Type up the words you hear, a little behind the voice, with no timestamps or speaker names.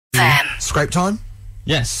Scrape time?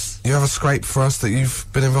 Yes. You have a scrape for us that you've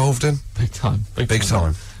been involved in? Big time. Big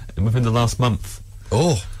time. And within the last month.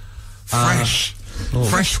 Oh. Fresh.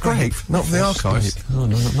 Fresh scrape. Not from the archives. Scrape. Oh,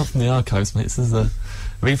 no, not from the archives, mate. This is a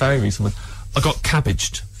very recent one. I got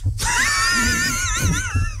cabbaged.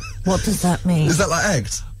 What does that mean? Is that like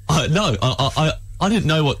eggs? No, I didn't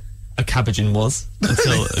know what a cabaging was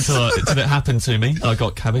until it happened to me. I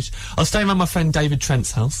got cabbaged. I was staying around my friend David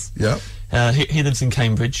Trent's house. Yep. He lives in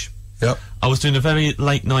Cambridge. Yep. I was doing a very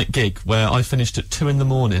late night gig where I finished at 2 in the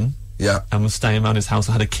morning. Yeah. And was staying around his house.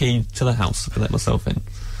 I had a key to the house. I could let myself in.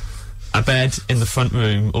 A bed in the front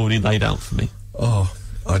room already laid out for me. Oh,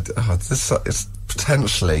 this is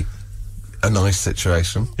potentially a nice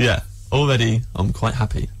situation. Yeah. Already, I'm quite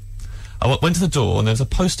happy. I went to the door and there was a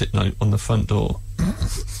post-it note on the front door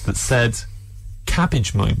that said,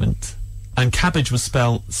 Cabbage moment. And cabbage was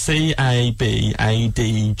spelled C-A-B-A-D-G-E.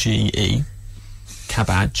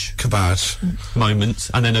 Cabadge. Cabadge. Moment.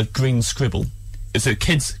 And then a green scribble. It's a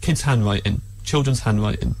kid's handwriting. Children's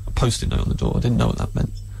handwriting. A post-it note on the door. I didn't know what that meant.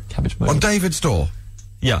 Cabbage moment. On David's door?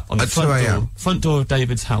 Yeah, on the At front 2 door. a.m. Front door of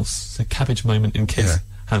David's house. It's a cabbage moment in kids'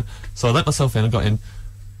 hand. So I let myself in, I got in,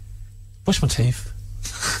 brushed my teeth,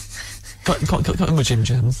 got in my gym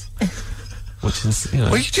jams, which is, you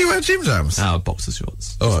know... Well, do you wear gym jams? No, boxer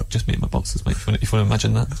shorts. All right. Just me and my boxers, mate, if you want to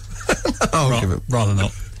imagine that. Rather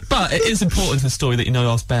not. But it is important to the story that you know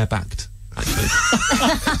I was bare-backed, actually.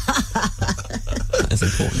 That is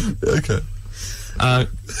important. Okay.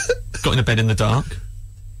 Got in a bed in the dark.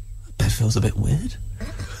 Bed feels a bit weird.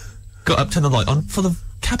 Got up, turned the light on, full of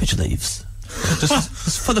cabbage leaves. Just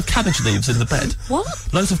full of cabbage leaves in the bed. What?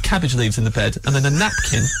 Loads of cabbage leaves in the bed, and then a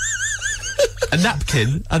napkin.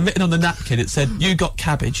 And written on the napkin it said, "You got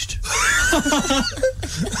cabbaged."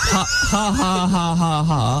 Ha ha ha ha ha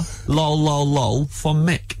ha. Lol lol lol. From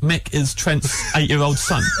Mick. Mick is Trent's 8-year-old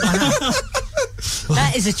son.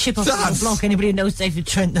 That is a chip off the block. Anybody who knows David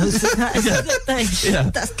Trent knows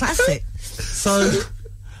that. That's classic. So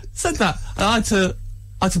said that, and I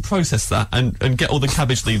had to process that and get all the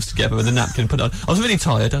cabbage leaves together and the napkin, put it on. I was really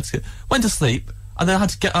tired. Went to sleep, and then I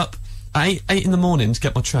had to get up at 8 in the morning to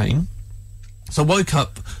get my train. So I woke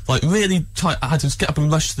up like really tight. I had to just get up and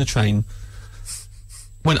rush to the train.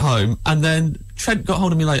 Went home, and then Trent got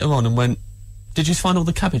hold of me later on and went, "Did you find all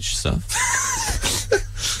the cabbage stuff?"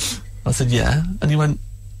 I said, "Yeah," and he went,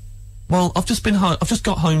 "Well, I've just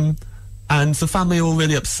got home, and the family are all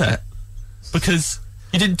really upset because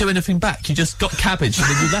you didn't do anything back. You just got cabbage and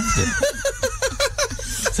then you left it."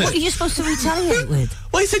 So, what are you supposed to retaliate with?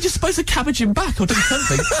 Well, he said you're supposed to cabbage him back or do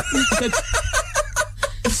something. He said,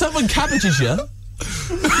 if someone cabbages you,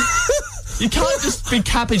 you can't just be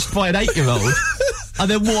cabbaged by an 8-year-old and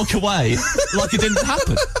then walk away like it didn't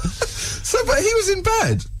happen. So, but he was in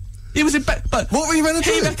bed? He was in bed, but... What were you meant to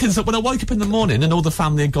do? He reckons that when I woke up in the morning and all the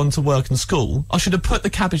family had gone to work and school, I should have put the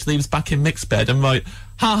cabbage leaves back in Mick's bed and wrote,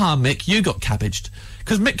 "Ha ha, Mick, you got cabbaged."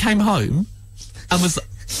 Because Mick came home and was...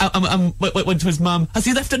 went to his mum, "Has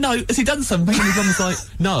he left a note? Has he done something?" And his mum was like,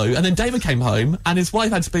 "No." And then David came home and his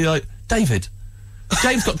wife had to be like, "David,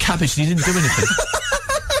 James got cabbaged and he didn't do anything."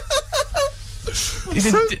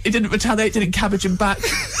 He didn't retaliate, didn't cabbage him back.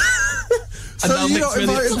 So you're not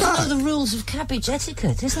invited It's back? one of the rules of cabbage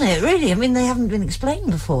etiquette, isn't it? Really? I mean, they haven't been explained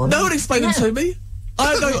before. No one explained them to me.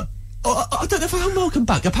 I don't know. I don't know if I'm welcome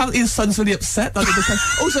back. Apparently his son's really upset.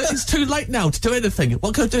 Also, it's too late now to do anything.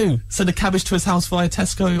 What can I do? Send a cabbage to his house via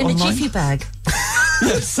Tesco In online? a jiffy bag.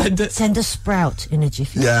 Yeah, send it. Send a sprout in a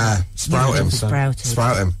jiffy bag. Yeah, sprout him.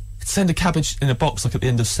 Sprout him. Send a cabbage in a box like at the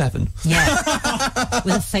end of 7. Yeah.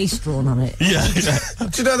 With a face drawn on it. Yeah.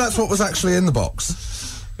 Do you know that's what was actually in the box?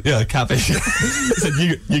 Yeah, cabbage. He said,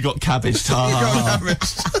 you got cabbaged. You got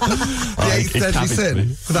cabbaged. The eighth deadly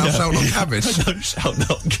sin. Thou shalt not cabbage. Thou shalt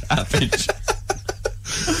not cabbage.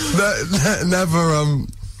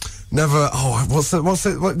 Never. Oh, what's it?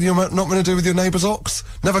 What you're not going to do with your neighbour's ox?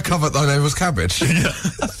 Never covet thy neighbour's cabbage. Yeah.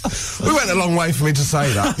 We went a long way for me to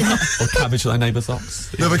say that. Or cabbage thy neighbour's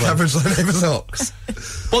ox. Never cabbage thy neighbour's ox.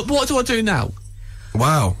 What do I do now?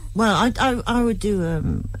 Wow. Well, I would do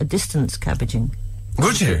a distance cabbaging.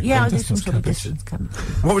 Would you? Yeah, I'd do some sort of distance cabbaging.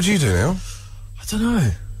 What would you do, Neil? I don't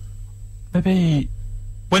know. Maybe...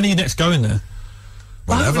 When are you next going there?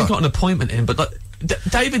 I haven't Whenever. really got an appointment in, but like,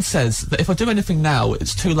 David says that if I do anything now,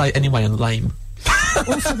 it's too late anyway and lame.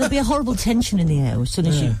 Also, there'll be a horrible tension in the air as soon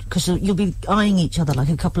as because you'll be eyeing each other like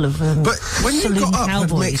a couple of But when you saloon got up, had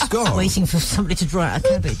cowboys Mick gone? waiting for somebody to draw out a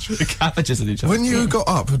cabbage. The cabbages at each other. When you got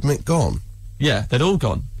up, had Mick gone? Yeah, they'd all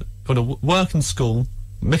gone. Gone to work and school.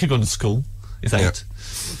 Mick had gone to school. He's 8.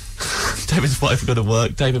 David's wife had gone to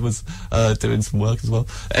work. David was doing some work as well.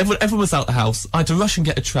 Everyone was out the house. I had to rush and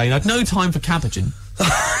get a train. I had no time for cabaging.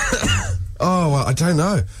 Oh, well, I don't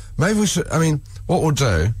know. Maybe we should... I mean, what we'll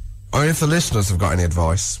do... I mean, if the listeners have got any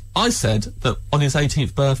advice... I said that on his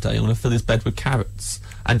 18th birthday, I'm going to fill his bed with carrots.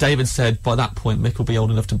 And David said, by that point, Mick will be old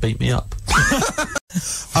enough to beat me up.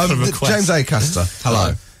 James Acaster,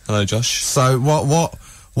 hello. Hello, Josh. So,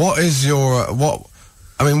 what is your...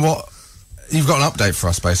 I mean, what... You've got an update for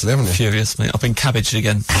us, basically, haven't you? Furious, mate. I've been cabbaged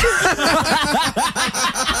again.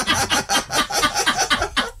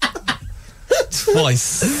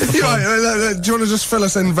 Twice. Do you want to just fill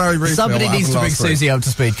us in very briefly? Somebody needs to bring Susie up to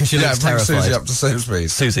speed because she looks terrified. Susie up to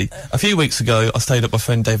speed. Susie, a few weeks ago, I stayed at my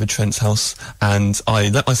friend David Trent's house, and I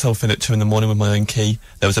let myself in at 2 in the morning with my own key.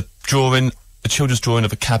 There was a children's drawing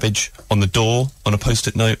of a cabbage on the door, on a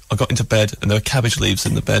post-it note. I got into bed, and there were cabbage leaves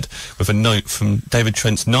in the bed with a note from David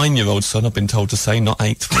Trent's 9-year-old son, I've been told to say, not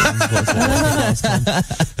 8.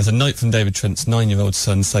 There's a note from David Trent's 9-year-old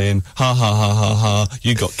son saying, ha ha ha ha ha,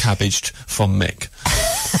 you got cabbaged from Mick.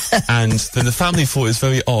 And then the family thought it was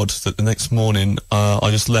very odd that the next morning I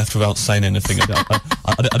just left without saying anything.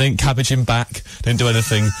 I didn't cabbage him back, didn't do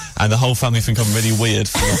anything, and the whole family think I'm really weird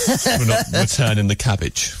for not returning the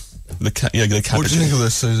cabbage. The cabbage. What do you think of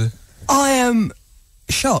this, Susie? I am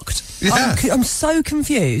shocked. Yeah. I'm so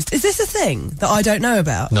confused. Is this a thing that I don't know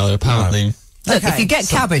about? No, apparently. Look, Okay, if you get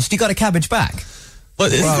cabbaged, you got a cabbage back. Well,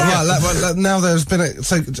 now there's been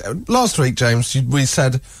so last week, James, we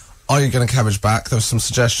said, are you going to cabbage back? There were some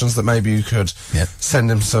suggestions that maybe you could send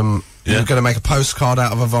him some... You were going to make a postcard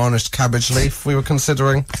out of a varnished cabbage leaf, we were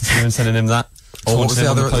considering. Sending him that. Or what was the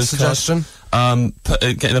other suggestion?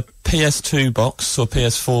 Getting a PS2 box or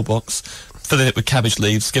PS4 box, filling it with cabbage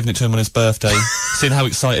leaves, giving it to him on his birthday, seeing how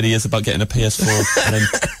excited he is about getting a PS4, and then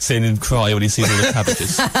seeing him cry when he sees all the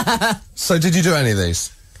cabbages. So did you do any of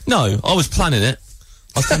these? No, I was planning it.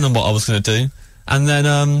 I was telling him what I was going to do, and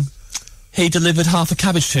then he delivered half a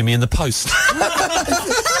cabbage to me in the post.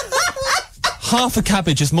 Half a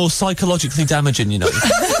cabbage is more psychologically damaging, you know.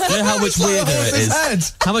 You know how much weirder it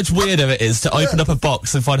is? How much weirder it is to open up a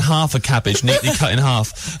box and find half a cabbage neatly cut in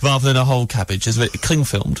half rather than a whole cabbage. It's cling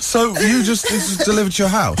filmed. So you just delivered to your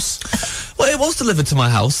house? Well, it was delivered to my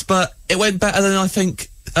house, but it went better than I think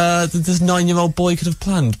this 9-year-old boy could have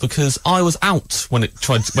planned, because I was out when it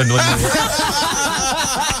tried to, when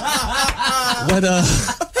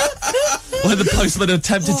the postman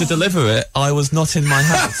attempted to deliver it, I was not in my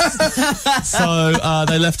house. So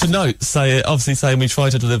they left a note obviously saying, we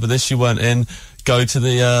tried to deliver this, you weren't in, go to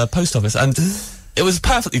the post office. And it was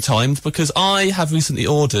perfectly timed, because I have recently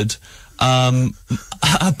ordered a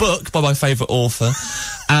book by my favourite author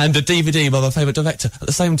and a DVD by my favourite director at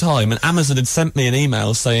the same time, and Amazon had sent me an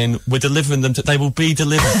email saying, we're delivering them, they will be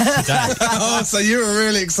delivered today. Oh, so you were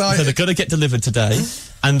really excited. So they're going to get delivered today.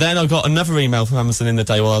 And then I got another email from Amazon in the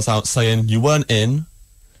day while I was out saying, you weren't in,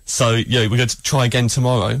 so we're going to try again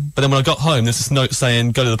tomorrow. But then when I got home, there's this note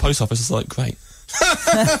saying, go to the post office. It's like, great.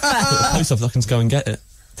 The post office, I can go and get it.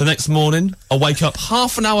 The next morning, I wake up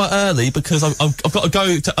half an hour early because I've got to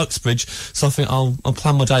go to Uxbridge, so I think I'll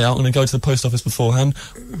plan my day out. I'm going to go to the post office beforehand.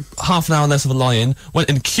 Half an hour less of a lie-in. Went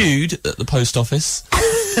and queued at the post office.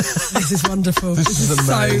 This is wonderful. This is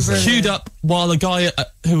amazing. So Queued up while a guy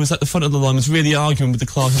who was at the front of the line was really arguing with the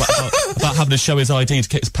clerk about having to show his ID to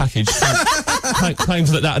get his package. Claims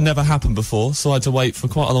that had never happened before, so I had to wait for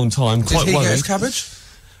quite a long time. Did he get his cabbage?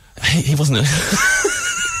 He wasn't.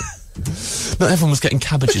 Not everyone was getting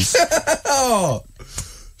cabbages. Oh!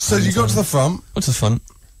 So you got to the front. What's the front?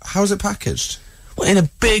 How was it packaged? Well, in a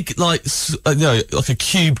big, like a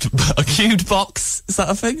cubed box. Is that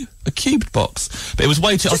a thing? A cubed box. But it was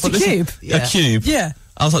way too... Just a cube? A cube. Yeah.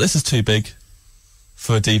 I was like, this is too big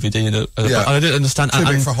for a DVD. And I didn't understand. Too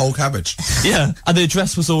big for a whole cabbage. Yeah, and the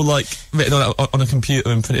address was all like written on a computer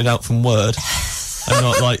and printed out from Word. And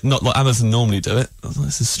not like Amazon normally do it. I was like,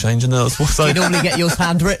 this is strange. And then I was like, You normally get yours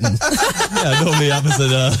handwritten. yeah, normally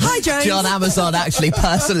Amazon. Hi, James. John Amazon actually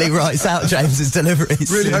personally writes out James's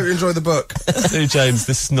deliveries. Really hope you enjoy the book. Hey, James,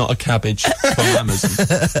 this is not a cabbage from Amazon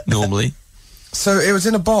normally. So it was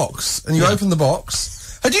in a box, and you opened the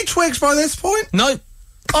box. Had you twigged by this point? No.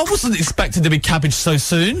 I wasn't expecting to be cabbaged so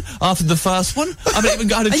soon after the first one. I haven't even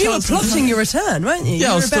got a chance. And you were plotting your return, weren't you?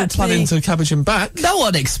 Yeah, I was still planning to cabbage him back. No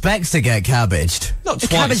one expects to get cabbaged. Not the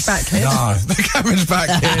twice. Cabbage back kid. No, the cabbage back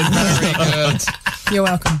kid. Very good. You're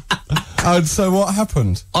welcome. And so what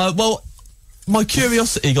happened? Well, my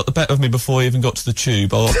curiosity got the better of me before I even got to the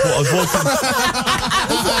tube. I was walking...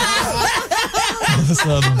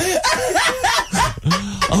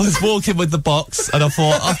 I was walking with the box, and I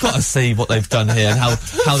thought, I've got to see what they've done here and how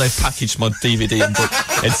they've packaged my DVD and book.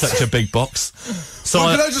 in such a big box. So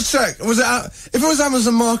Well, can I just check? Was it if it was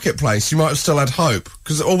Amazon Marketplace, you might have still had hope,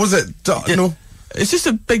 or was it? No. It's just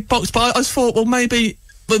a big box, but I just thought, well, maybe.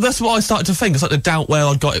 But that's what I started to think. I started to doubt where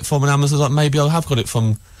I got it from, and Amazon, like, maybe I have got it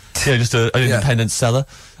from, just an independent seller.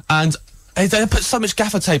 And they put so much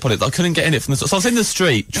gaffer tape on it that I couldn't get in it from the. So I was in the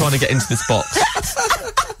street trying to get into this box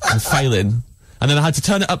and failing, and then I had to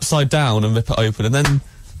turn it upside down and rip it open, and then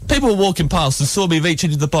people were walking past and saw me reach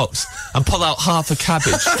into the box and pull out half a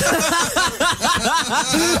cabbage.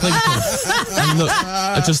 And look,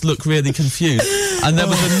 I just looked really confused. And there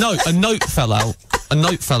was a note fell out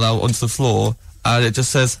onto the floor, and it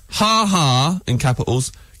just says, ha ha, in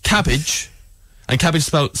capitals, cabbage, and cabbage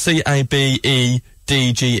spelled Cabedge,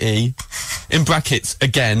 in brackets,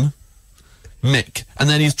 again, Mick, and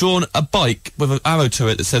then he's drawn a bike with an arrow to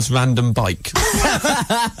it that says random bike.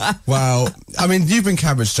 Wow. I mean, you've been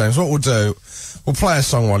cabbaged, James. What we'll do, we'll play a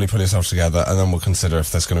song while you put yourself together, and then we'll consider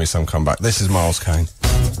if there's going to be some comeback. This is Miles Kane.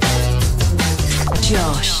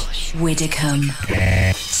 Josh Widdecombe.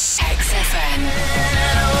 XFM.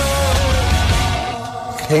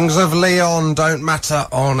 Kings of Leon don't matter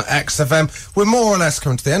on XFM. We're more or less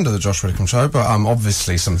coming to the end of the Josh Widdecombe show, but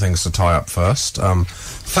obviously some things to tie up first.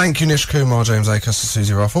 Thank you, Nish Kumar, James Acaster,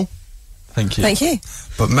 Susie Ruffle. Thank you. Thank you.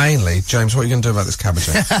 But mainly, James, what are you going to do about this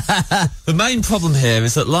cabbaging? The main problem here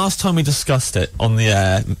is that last time we discussed it on the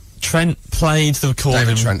air, Trent played the recording.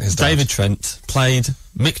 David Trent, his dad. David Trent played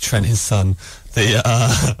Mick Trent, his son,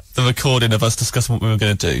 the recording of us discussing what we were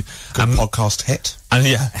going to do. Good podcast hit. And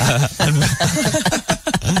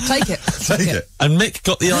Take it. Take it. And Mick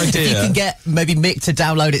got the idea. If you can get maybe Mick to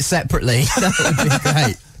download it separately, that would be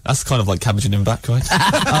great. That's kind of like cabbaging him back, right?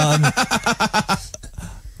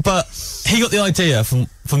 But he got the idea from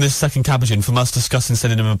this second cabbaging from us discussing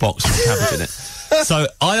sending him a box with cabbage in it. So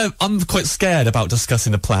I'm quite scared about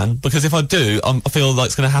discussing a plan, because if I do, I feel like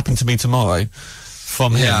it's going to happen to me tomorrow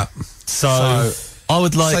from him. Yeah. So I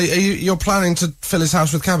would like. So you're planning to fill his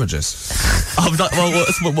house with cabbages? I would like,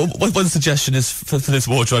 one suggestion is for this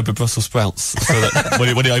wardrobe of Brussels sprouts, so that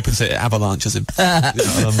when he opens it, it avalanches him.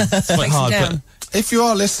 It's quite hard, but. If you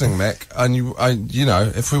are listening, Mick, and you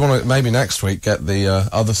know, if we want to maybe next week get the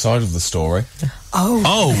other side of the story.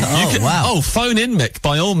 Wow. Phone in, Mick,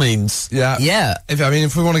 by all means. Yeah. Yeah.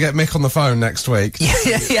 If we want to get Mick on the phone next week,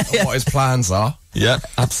 Yeah. what his plans are. Yeah,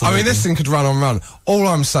 absolutely. I mean, this thing could run on run. All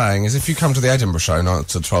I'm saying is if you come to the Edinburgh show, not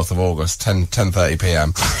to 12th of August, 10:30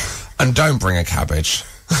 p.m, and don't bring a cabbage.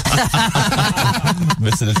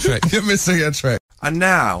 Missing a trick. You're missing a trick. And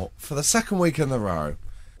now, for the second week in a row,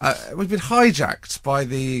 we've been hijacked by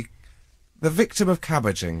the victim of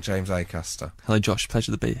cabbaging, James Acaster. Hello, Josh.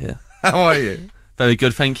 Pleasure to be here. How are you? Very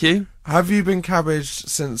good, thank you. Have you been cabbaged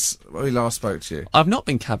since we last spoke to you? I've not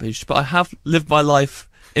been cabbaged, but I have lived my life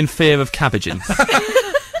in fear of cabbaging.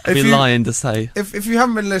 I'd be lying to say. If you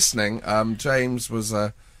haven't been listening, James was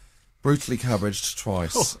brutally cabbaged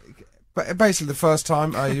twice. But basically, the first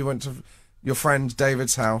time you went to your friend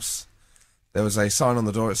David's house, there was a sign on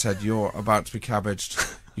the door that said, "You're about to be cabbaged."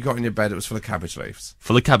 You got in your bed, it was full of cabbage leaves.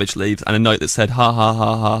 Full of cabbage leaves, and a note that said, "Ha ha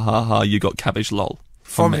ha ha ha ha, you got cabbage, lol."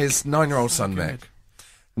 From his 9-year-old son, Mick.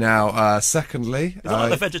 Now, secondly... Is that like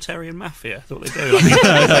the vegetarian mafia? That's what they do.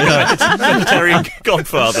 Vegetarian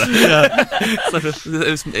godfather. Yeah.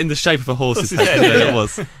 It was in the shape of a horse's head. Yeah, it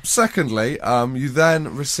was. Secondly, you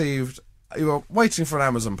then received... You were waiting for an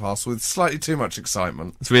Amazon parcel with slightly too much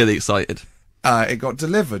excitement. I was really excited. It got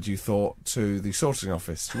delivered, you thought, to the sorting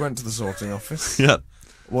office. You went to the sorting office. Yeah.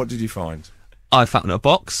 What did you find? I found a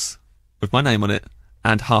box with my name on it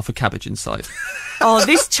and half a cabbage inside. Oh,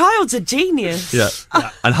 this child's a genius. Yeah.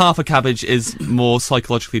 And half a cabbage is more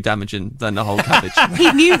psychologically damaging than the whole cabbage.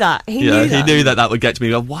 He knew that. He knew that would get to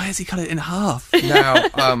me. Like, why has he cut it in half?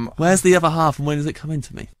 Now, where's the other half and when does it come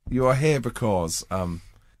into me? You are here because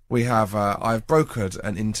we have... I've brokered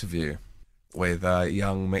an interview with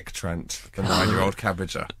young Mick Trent, the 9-year-old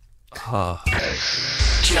cabbager.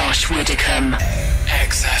 Josh Widdecombe.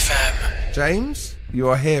 XFM. James, you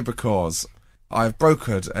are here because I've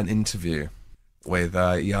brokered an interview with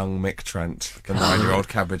young Mick Trent, the 9-year-old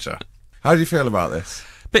cabbager. How do you feel about this?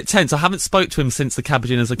 Bit tense. I haven't spoke to him since the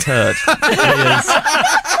cabbaging has occurred.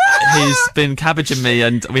 He's been cabbaging me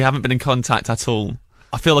and we haven't been in contact at all.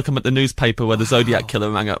 I feel like I'm at the newspaper where the Zodiac Killer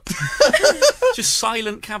rang up. Just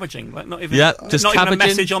silent cabbaging, like not even just not cabbaging. even a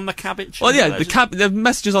message on the cabbage. Well, yeah, the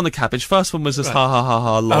messages on the cabbage. First one was just ha ha ha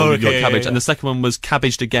ha lol, you got cabbage, and the second one was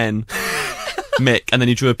cabbaged again, Mick, and then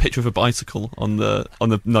he drew a picture of a bicycle on the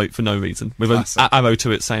note for no reason with an arrow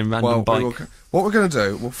to it saying random bike. What we're going to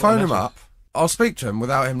do, we'll phone him up. I'll speak to him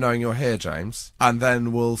without him knowing you're here, James, and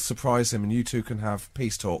then we'll surprise him, and you two can have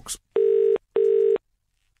peace talks.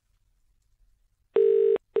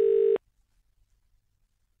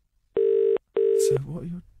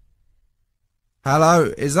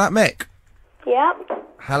 Hello, is that Mick? Yep.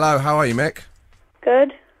 Hello, how are you, Mick?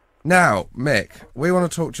 Good. Now, Mick, we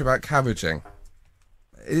want to talk to you about cabbaging.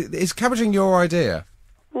 Is cabbaging your idea?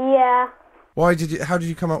 Yeah. How did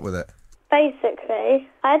you come up with it? Basically,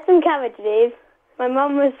 I had some cabbage leaves. My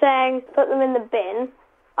mum was saying put them in the bin.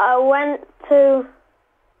 I went to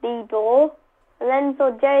the door and then saw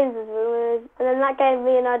James's room, and then that gave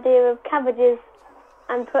me an idea of cabbages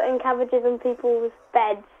and putting cabbages on people's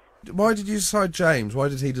beds. Why did you decide James? Why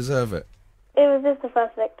did he deserve it? It was just the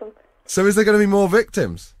first victim. So is there going to be more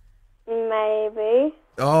victims? Maybe.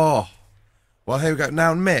 Oh. Well, here we go.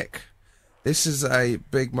 Now, Mick, this is a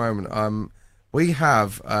big moment. We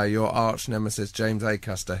have your arch nemesis, James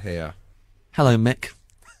Acaster, here. Hello, Mick.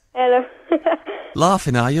 Hello.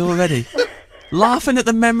 Laughing, are you already? Laughing at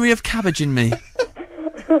the memory of cabbaging me.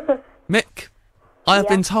 Mick, I have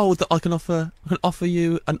been told that I can offer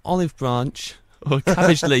you an olive branch or a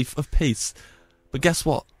cabbage leaf of peace. But guess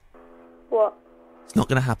what? What? It's not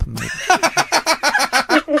going to happen, mate.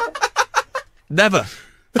 Never.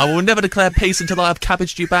 I will never declare peace until I have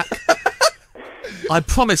cabbaged you back. I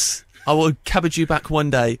promise I will cabbage you back one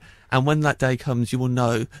day, and when that day comes, you will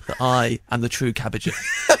know that I am the true cabbager.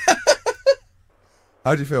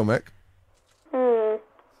 How do you feel, Mick? I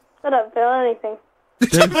don't feel anything.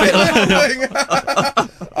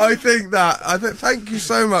 Thank you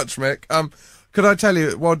so much, Mick. Could I tell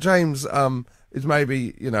you, while James is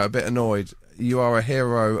maybe, a bit annoyed, you are a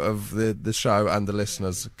hero of the show and the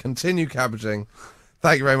listeners. Continue cabbaging.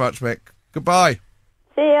 Thank you very much, Mick. Goodbye.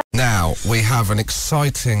 See ya. Now we have an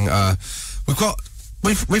exciting.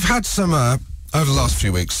 We've had some over the last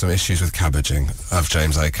few weeks some issues with cabbaging of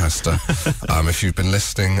James Acaster. If you've been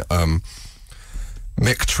listening,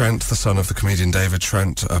 Mick Trent, the son of the comedian David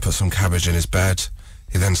Trent, put some cabbage in his bed.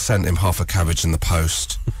 He then sent him half a cabbage in the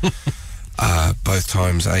post. Both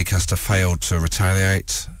times Acaster failed to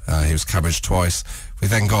retaliate. He was cabbaged twice. We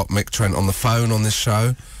then got Mick Trent on the phone on this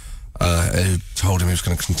show, who told him he was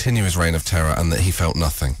going to continue his reign of terror and that he felt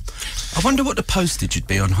nothing. I wonder what the postage would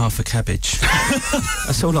be on half a cabbage.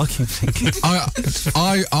 That's all I keep thinking.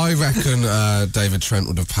 I reckon David Trent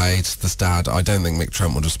would have paid this dad. I don't think Mick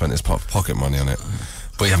Trent would have spent his pocket money on it.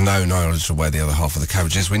 But we have no knowledge of where the other half of the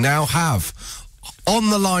cabbage is. We now have, on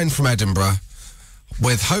the line from Edinburgh,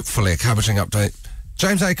 with hopefully a cabbaging update,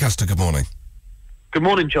 James Acaster, good morning. Good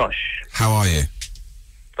morning, Josh. How are you?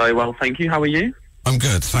 Very well, thank you. How are you? I'm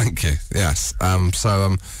good, thank you. Yes.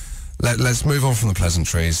 Let's move on from the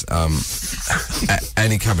pleasantries.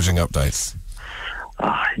 Any cabbaging updates?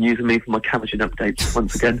 Using me for my cabbaging updates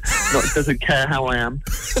once again. Doesn't care how I am.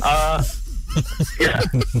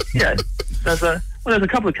 Yeah. There's a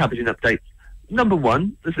couple of cabbaging updates. Number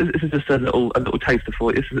one, this is just a little taster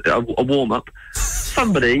for you. This is a warm up.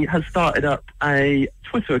 Somebody has started up a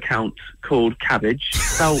Twitter account called Cabadge,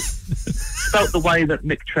 spelt the way that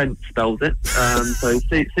Mick Trent spells it. So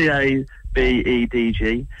Cabedge,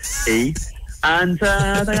 and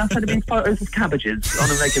they are sending me photos of cabbages on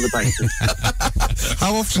a regular basis.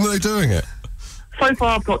 How often are they doing it? So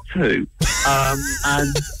far, I've got two,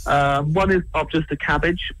 and one is of just a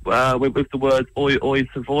cabbage with the words "oi oi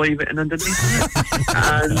savoy" written underneath it,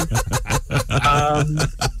 and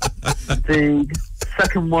the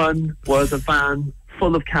second one was a van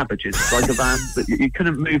full of cabbages, like a van that you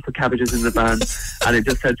couldn't move the cabbages in the van, and it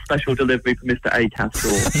just said "special delivery for Mr.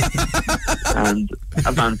 Acaster," and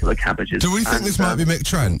a van full of cabbages. Do we think this might be Mick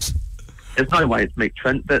Trent? There's no way it's Mick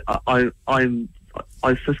Trent, but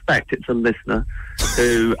I suspect it's a listener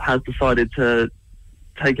who has decided to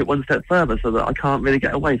take it one step further so that I can't really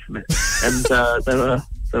get away from it. And there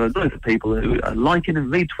are loads of people who are liking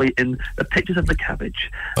and retweeting the pictures of the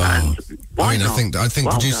cabbage. Oh. I think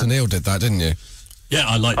producer Neil did that, didn't you? Yeah,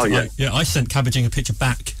 I liked it. Yeah, I sent cabbaging a picture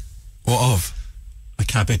back. What of? A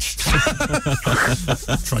cabbage. Tried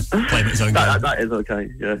to blame it his own game. That is okay,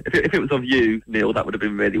 yeah. If it was of you, Neil, that would have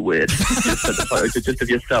been really weird. Just sent a photo just of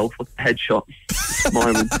yourself with a headshot,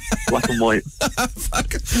 smiling, black and white.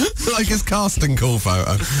 Like his casting call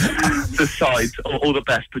photo. The sides, all the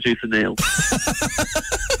best, producer Neil.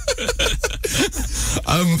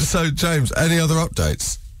 So, James, any other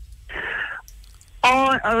updates?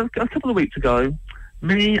 A couple of weeks ago,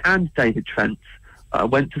 me and David Trent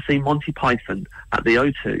went to see Monty Python at the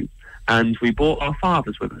O2, and we brought our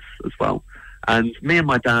fathers with us as well. And me and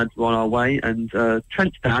my dad were on our way, and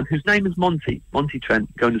Trent's dad, whose name is Monty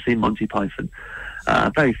Trent, going to see Monty Python.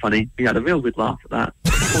 Very funny. We had a real good laugh at that.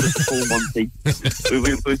 We called it the Full Monty.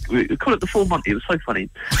 We called it the Full Monty. It was so funny.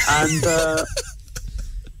 And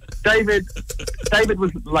David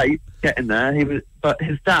was late getting there. But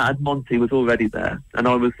his dad, Monty, was already there, and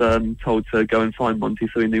I was told to go and find Monty,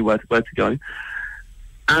 so he knew where to go.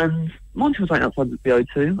 And Monty was waiting outside the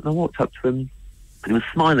O2, and I walked up to him, and he was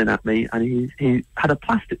smiling at me, and he had a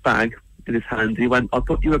plastic bag in his hand. He went, "I've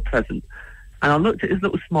got you a present." And I looked at his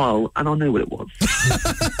little smile, and I knew what it was.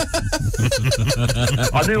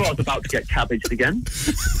 I knew I was about to get cabbaged again.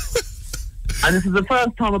 And this is the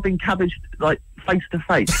first time I've been cabbaged, like, face to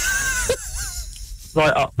face.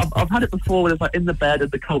 Like, I've had it before when it's like in the bed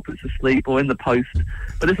and the culprit's asleep, or in the post.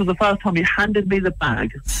 But this was the first time he handed me the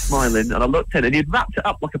bag, smiling, and I looked in, and he'd wrapped it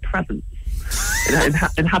up like a present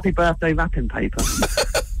in happy birthday wrapping paper.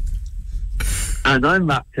 And I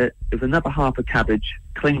unwrapped it. It was another half a cabbage,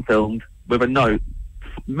 cling filmed, with a note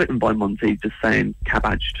written by Monty just saying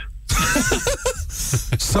 "Cabadged."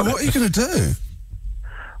 So what are you going to do?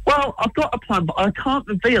 Well, I've got a plan, but I can't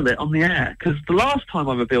reveal it on the air, because the last time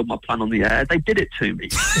I revealed my plan on the air, they did it to me.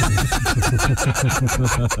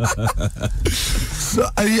 So,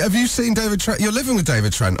 have you seen David Trent? You're living with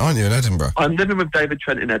David Trent, aren't you, in Edinburgh? I'm living with David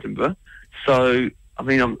Trent in Edinburgh, so, I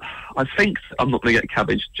mean, I think I'm not going to get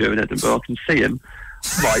cabbaged during Edinburgh. I can see him.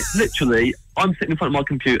 Right, literally, I'm sitting in front of my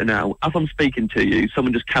computer now. As I'm speaking to you,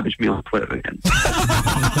 someone just cabbaged me on Twitter again.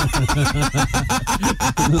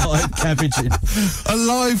 Live cabbaging. A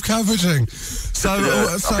live cabbaging. So,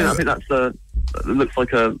 I think that's it looks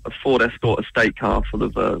like a Ford Escort estate car full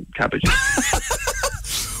of cabbage.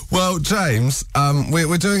 Well, James,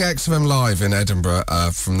 we're doing XFM Live in Edinburgh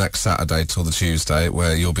from next Saturday till the Tuesday,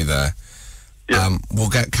 where you'll be there. Yeah. We'll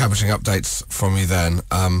get cabbaging updates from you then.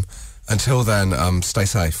 Until then, stay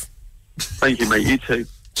safe. Thank you, mate. You too.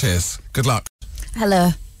 Cheers. Good luck.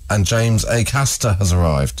 Hello. And James Acaster has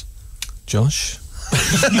arrived. Josh?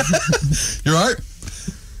 You right?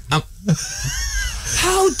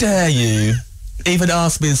 How dare you even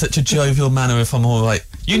ask me in such a jovial manner if I'm all right?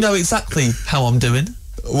 You know exactly how I'm doing.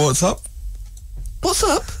 What's up? What's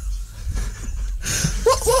up?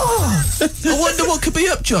 What? I wonder what could be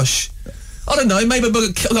up, Josh. I don't know, maybe I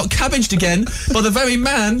got cabbaged again by the very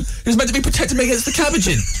man who's meant to be protecting me against the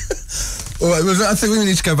cabbaging. Well, I think we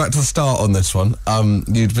need to go back to the start on this one.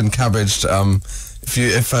 You'd been cabbaged.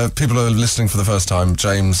 If people are listening for the first time,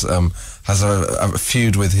 James has a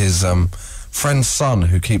feud with his friend's son,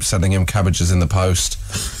 who keeps sending him cabbages in the post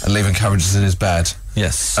and leaving cabbages in his bed.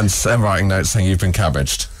 Yes. And writing notes saying you've been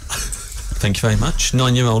cabbaged. Thank you very much.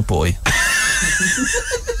 9-year-old boy.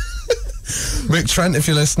 Mick Trent, if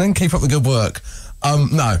you're listening, keep up the good work.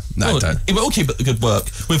 No, don't. He will keep up the good work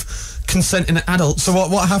with consenting adults. So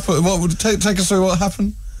what happened? What would take us through what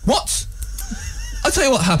happened? What? I'll tell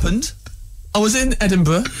you what happened. I was in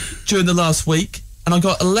Edinburgh during the last week, and I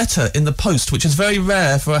got a letter in the post, which is very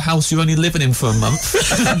rare for a house you're only living in for a month.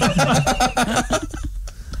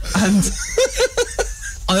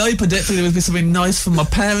 And I opened it thinking it would be something nice from my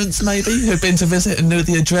parents, maybe, who'd been to visit and knew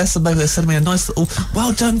the address, and maybe they sent me a nice little,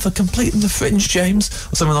 "Well done for completing the fringe, James,"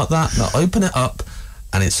 or something like that. And I open it up,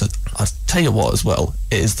 and I'll tell you what as well,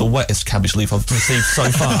 it is the wettest cabbage leaf I've received so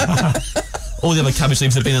far. All the other cabbage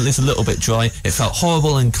leaves have been at least a little bit dry. It felt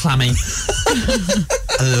horrible and clammy. And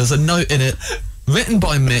there was a note in it, written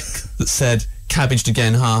by Mick, that said, "Cabbaged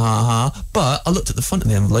again, ha ha ha." But I looked at the front of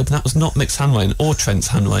the envelope, and that was not Mick's handwriting or Trent's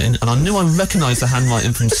handwriting, and I knew I recognised the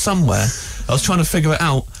handwriting from somewhere. I was trying to figure it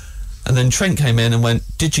out, and then Trent came in and went,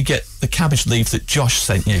 "Did you get the cabbage leaf that Josh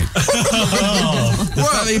sent you?" The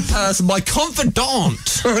very person, my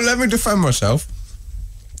confidant. Let me defend myself.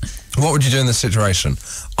 What would you do in this situation?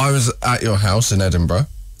 I was at your house in Edinburgh.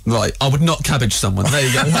 Right, I would not cabbage someone. There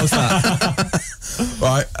you go. How's that?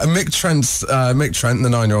 Right, Mick Trent, the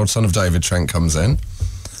 9-year-old son of David Trent, comes in.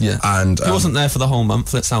 Yeah, and he wasn't there for the whole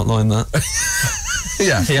month. Let's outline that.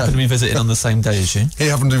 Yeah, he happened to be visiting on the same day as you. He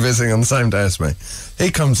happened to be visiting on the same day as me. He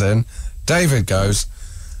comes in. David goes,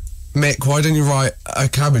 "Mick, why don't you write a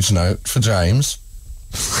cabbage note for James,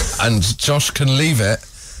 and Josh can give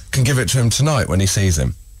it to him tonight when he sees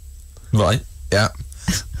him." Right. Yeah.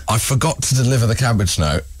 I forgot to deliver the cabbage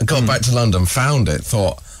note. I got back to London, found it,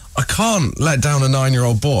 thought, I can't let down a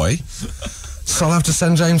 9-year-old boy, so I'll have to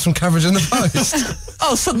send James some cabbage in the post.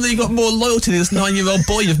 Oh, suddenly you got more loyalty to this 9-year-old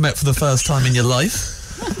boy you've met for the first time in your life.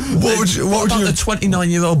 What would you... The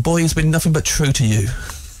 29-year-old boy has been nothing but true to you.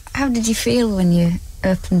 How did you feel when you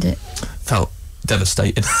opened it? Felt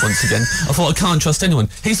devastated once again. I thought, I can't trust anyone.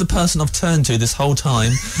 He's the person I've turned to this whole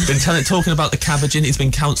time. Been talking about the cabbaging. He's been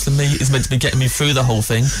counselling me. He's meant to be getting me through the whole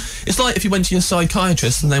thing. It's like if you went to your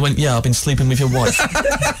psychiatrist and they went, "Yeah, I've been sleeping with your wife."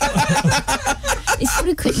 It's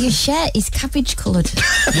pretty quick. Your shirt is cabbage coloured.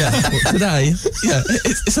 Yeah, well, today,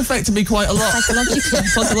 it's affected me quite a lot.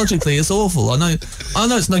 Psychologically, it's awful. I know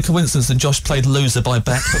it's no coincidence that Josh played Loser by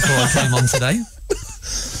Beck before I came on today.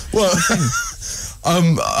 Well,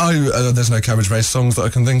 there's no cabbage-based songs that I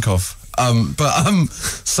can think of.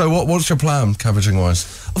 So what's your plan,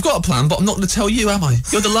 cabbaging-wise? I've got a plan, but I'm not going to tell you, am I?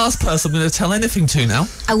 You're the last person I'm going to tell anything to now.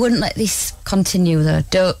 I wouldn't let this continue, though.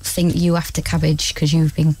 Don't think you have to cabbage, because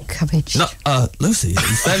you've been cabbaged. No, Lucy,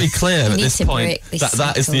 it's very clear at this point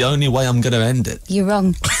that is the only way I'm going to end it. You're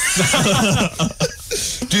wrong. Do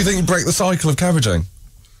you think you break the cycle of cabbaging?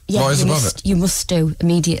 Yeah, you must do,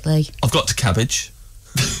 immediately. I've got to cabbage.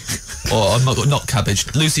 Or I'm not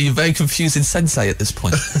cabbaged. Lucy, you're very confusing sensei at this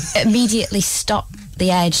point. Immediately stop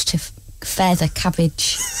the urge to further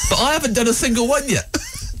cabbage. But I haven't done a single one yet.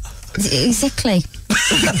 Exactly.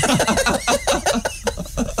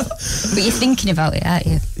 But you're thinking about it, aren't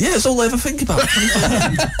you? Yeah, it's all I ever think about. I'm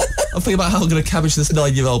thinking about how I'm going to cabbage this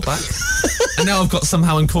 9-year-old back. And now I've got to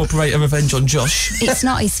somehow incorporate a revenge on Josh. It's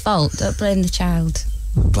not his fault. Don't blame the child.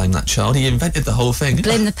 Blame that child. He invented the whole thing.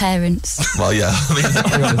 Blame the parents. Well, yeah. I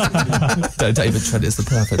mean, David Trent is the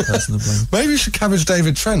perfect person to blame. Maybe you should cabbage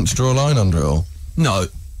David Trent to draw a line under it all. No.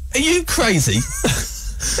 Are you crazy?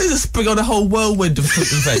 Just bring on a whole whirlwind of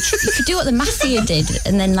fruit and veg. You could do what the Mafia did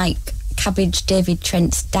and then, like, cabbage David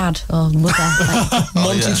Trent's dad or mother. Like,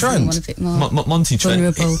 Monty Trent? One a bit more Monty Trent.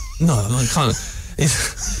 vulnerable. No, I can't.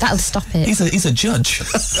 That'll stop it. He's a judge.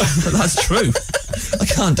 That's true. I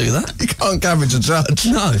can't do that. You can't cabbage a judge.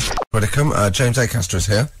 No. Widdecombe, James Acaster is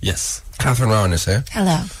here. Yes. Catherine Rowan is here.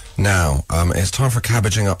 Hello. Now, it's time for a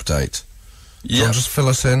cabbaging update. Do you want to just fill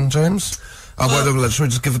us in, James? Should we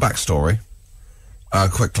just give the backstory?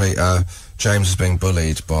 Quickly, James is being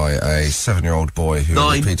bullied by a 7-year-old boy who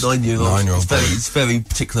nine-year-old boy. He's very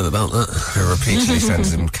particular about that. Who repeatedly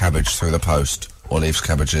sends him cabbage through the post or leaves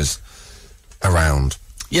cabbages around.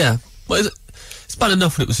 Yeah. Well, it's bad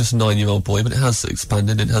enough when it was just a 9-year-old boy, but it has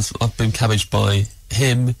expanded. I've been cabbaged by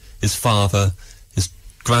him, his father, his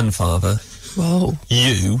grandfather. Whoa.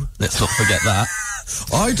 You, let's not forget that.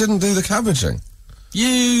 I didn't do the cabbaging.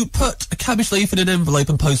 You put a cabbage leaf in an envelope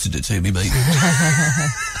and posted it to me, mate.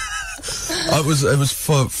 It was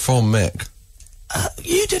from Mick.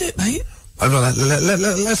 You did it, mate.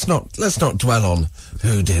 Let's not dwell on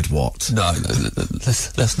who did what. No,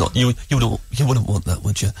 let's not. You wouldn't want that,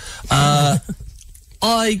 would you?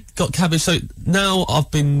 I got cabbage, so now I've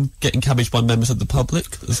been getting cabbaged by members of the public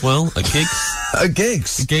as well at gigs. At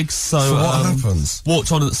gigs? At gigs. So what happens?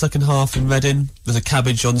 Walked on at the second half in Reading. There's a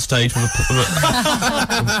cabbage on stage with a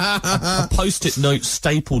post-it note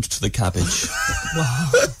stapled to the cabbage.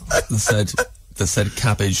 that said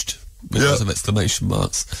cabbaged with lots of exclamation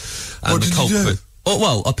marks. And what did you do? Oh,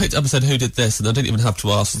 well, I picked up and said, who did this? And I didn't even have to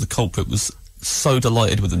ask, the culprit was so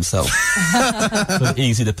delighted with himself. So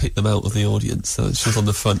easy to pick them out of the audience. So she was on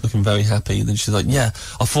the front looking very happy, and then she's like, yeah,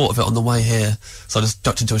 I thought of it on the way here. So I just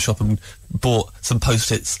ducked into a shop and bought some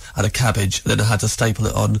post-its and a cabbage, and then I had to staple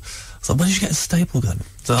it on. I was like, where did you get a staple gun?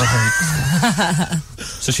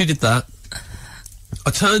 So she did that.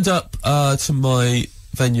 I turned up to my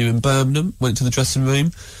venue in Birmingham, went to the dressing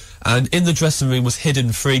room, and in the dressing room was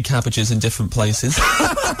hidden 3 cabbages in different places.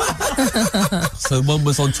 So one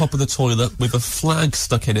was on top of the toilet with a flag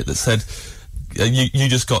stuck in it that said, you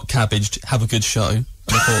just got cabbaged, have a good show. And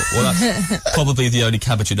I thought, well, that's probably the only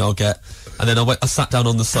cabbaging I'll get. And then I sat down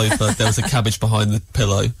on the sofa, there was a cabbage behind the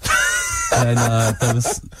pillow. And there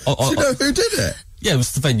was... Do you know who did it? Yeah, it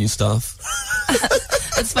was the venue staff.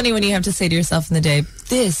 It's funny when you have to say to yourself in the day,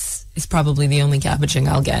 this is probably the only cabbaging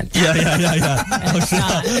I'll get. Yeah.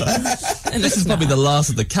 And this is probably the last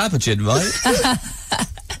of the cabbaging, right?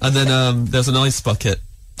 And then there's an ice bucket,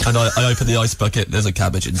 and I open the ice bucket, there's a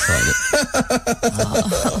cabbage inside it.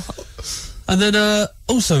 And then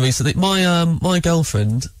also recently, my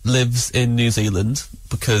girlfriend lives in New Zealand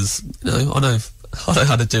because, I know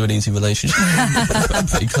how to do an easy relationship. I'm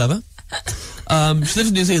pretty clever. She lives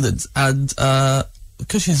in New Zealand, and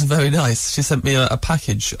because she's very nice, she sent me a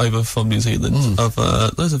package over from New Zealand of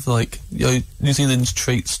loads of New Zealand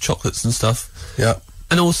treats, chocolates and stuff. Yeah.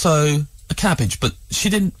 And also a cabbage, but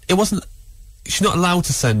she's not allowed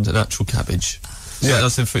to send an actual cabbage. Yeah,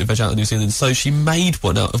 that's in fruit and veg out of New Zealand. So she made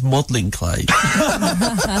one out of modelling clay.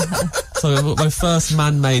 So my first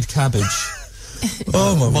man-made cabbage.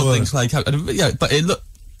 Oh my modelling word. clay cabbage. Yeah, but it looked.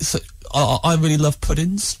 So I really love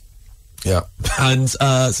puddings. Yeah. And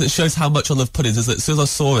so it shows how much I love puddings. Is that as soon as I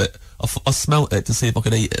saw it, I smelt it to see if I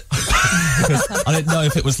could eat it. Because I didn't know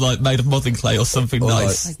if it was made of modelling clay or something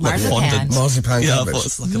nice. Like fondant. Marzipan Yeah, cabbage. I thought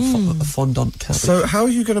it's like a fondant cabbage. So how are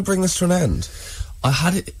you going to bring this to an end? I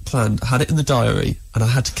had it planned, had it in the diary, and I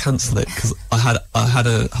had to cancel it because I had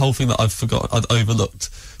a whole thing that I'd overlooked.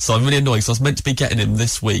 So I'm really annoyed. So I was meant to be getting him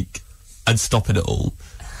this week and stopping it all,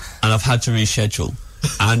 and I've had to reschedule.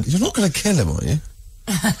 And you're not going to kill him, are you?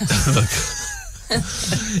 Look,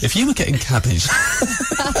 if you were getting cabbaged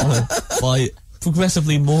by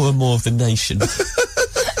progressively more and more of the nation,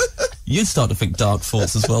 you'd start to think dark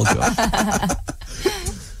thoughts as well, Josh.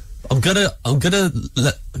 I'm gonna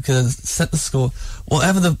set the score,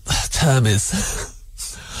 whatever the term is.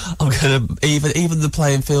 I'm gonna even the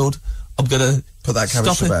playing field. I'm gonna put that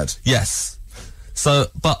cabbage to bed. Yes. So,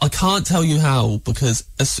 but I can't tell you how because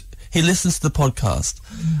he listens to the podcast,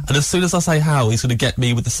 and as soon as I say how, he's gonna get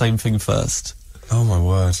me with the same thing first. Oh my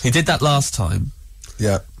word! He did that last time.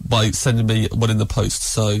 Yeah. By sending me one in the post.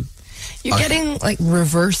 So you're getting like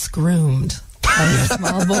reverse groomed,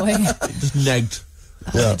 small boy. Just negged.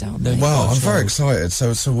 Yeah. Well, I'm very excited.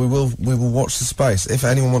 So we will watch the space. If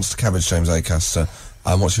anyone wants to cabbage James Acaster,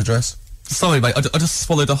 what's your address? Sorry, mate. I just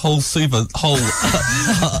swallowed a whole whole.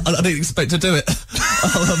 I didn't expect to do it.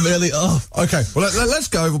 I'm really off. Okay. Well, let's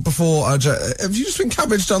go before. Have you just been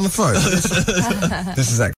cabbaged on the phone?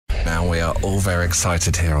 This is it. Now we are all very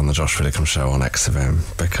excited here on the Josh Widdecombe Show on XFM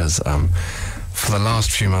because for the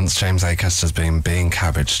last few months James Acaster's been being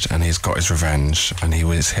cabbaged and he's got his revenge and he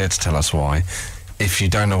was here to tell us why. If you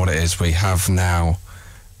don't know what it is, we have now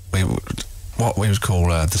what we would call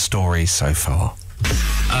the story so far.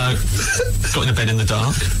 Got in a bed in the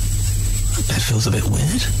dark. Bed feels a bit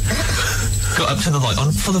weird. Got up to the light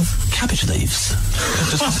on, full of cabbage leaves.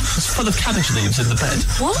 Just full of cabbage leaves in the bed.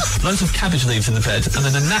 What? Loads of cabbage leaves in the bed, and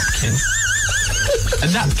then a napkin.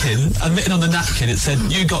 And written on the napkin it said,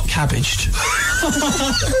 "You got cabbaged." Ha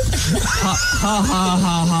ha ha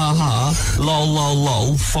ha ha ha. Lol lol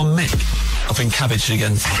lol from Mick. I've been cabbaged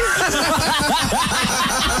again.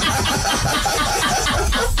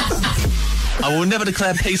 I will never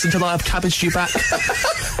declare peace until I have cabbaged you back.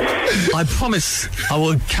 I promise I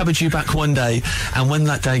will cabbage you back one day, and when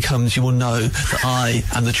that day comes, you will know that I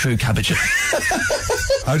am the true cabbager.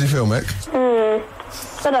 How do you feel, Mick?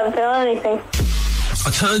 I don't feel anything. I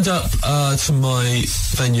turned up to my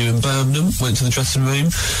venue in Birmingham, went to the dressing room,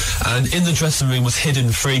 and in the dressing room was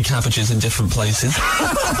hidden 3 cabbages in different places.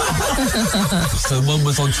 So one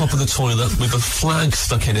was on top of the toilet with a flag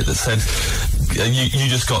stuck in it that said, you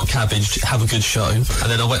just got cabbaged, have a good show. And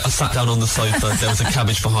then I sat down on the sofa, there was a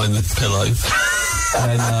cabbage behind the pillow.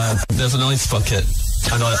 And there's an ice bucket,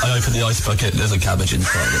 and I opened the ice bucket, there's a cabbage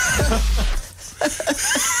inside it.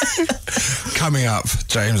 Coming up,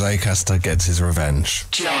 James Acaster gets his revenge.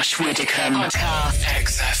 Josh Widdecombe,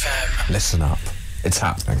 XFM. Listen up, it's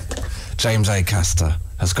happening. James Acaster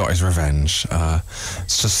has got his revenge.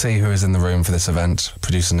 Let's just see who is in the room for this event.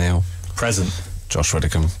 Producer Neil. Present. Josh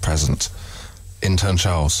Widdecombe, present. Intern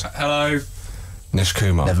Charles. Hello. Nish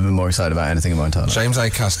Kumar. Never been more excited about anything in my entire life. James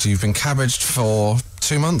Acaster, you've been cabbaged for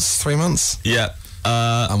 2 months, 3 months? Yeah.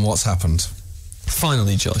 And what's happened?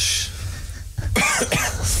 Finally, Josh.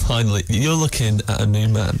 Finally, you're looking at a new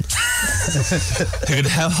man who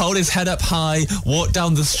can hold his head up high, walk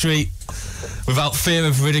down the street without fear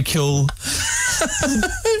of ridicule,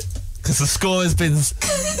 because the score has been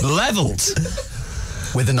levelled.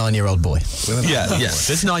 With a 9-year-old boy. Yeah,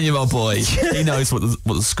 this 9-year-old boy, he knows what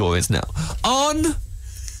the score is now. On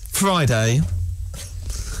Friday,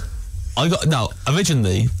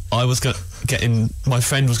 originally, I was my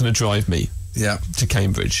friend was going to drive me to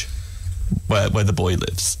Cambridge, where the boy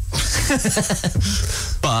lives.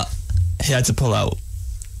 But he had to pull out.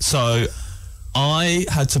 So I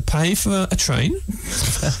had to pay for a train.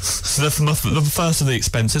 So the first of the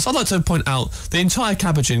expenses. I'd like to point out the entire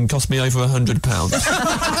cabbaging cost me over £100.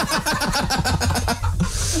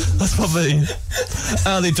 That's probably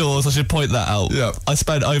early doors. I should point that out. Yeah. I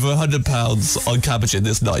spent over £100 on cabbaging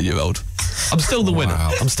this 9-year-old. I'm still the winner.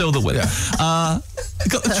 I'm still the winner. Yeah.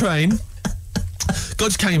 Got the train.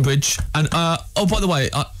 Got to Cambridge, and oh, by the way,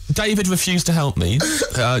 David refused to help me.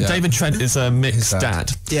 David Trent is Mick's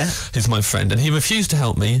dad. Yeah, he's my friend, and he refused to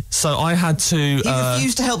help me. So I had to. He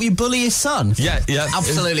refused to help you bully his son. Yeah,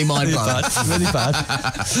 absolutely mind blowing. Really bad.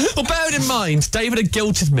 Well, bearing in mind, David had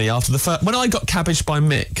guilted me after when I got cabbaged by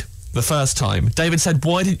Mick. The first time, David said,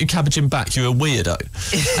 "Why didn't you cabbage him back? You're a weirdo,"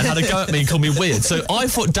 and had a go at me and called me weird. So I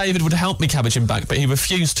thought David would help me cabbage him back, but he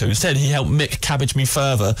refused to. Instead, he helped Mick cabbage me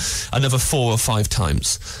further another 4 or 5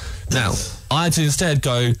 times. Now, I had to instead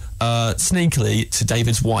go sneakily to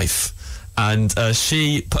David's wife, and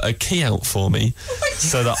she put a key out for me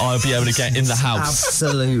so that I'll be able to get in the house.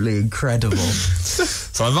 Absolutely incredible.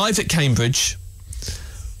 So I arrived at Cambridge.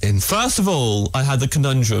 First of all, I had the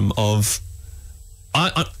conundrum of...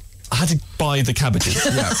 I had to buy the cabbages.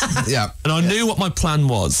 Yeah. And I knew what my plan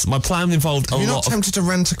was. My plan involved a lot. You're not tempted to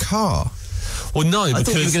rent a car? Well, no, I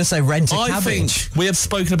thought you were going to say rent a cabbage. I think we have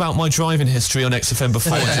spoken about my driving history on XFM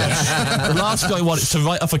before, Josh. The last go I want is to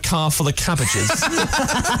write off a car full of cabbages,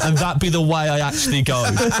 and that be the way I actually go.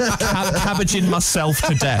 Cabbaging myself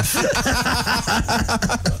to death.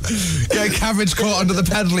 Get a cabbage caught under the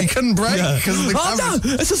pedal, he couldn't brake because of the cabbage.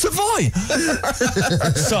 No, it's a Savoy.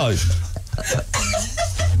 So,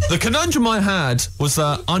 the conundrum I had was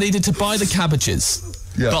that I needed to buy the cabbages.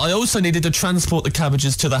 But I also needed to transport the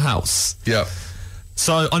cabbages to the house. Yeah.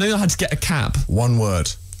 So I knew I had to get a cab. One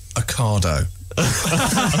word. Ocado.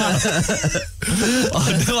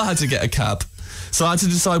 I knew I had to get a cab. So I had to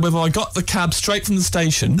decide whether I got the cab straight from the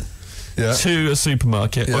station to a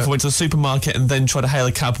supermarket, or if I went to the supermarket and then try to hail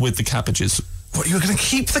a cab with the cabbages. What, you were going to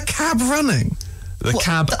keep the cab running? The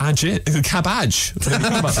Cabadge. The Cabadge. What do you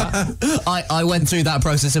think about that? I went through that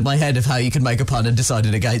process in my head of how you can make a pun and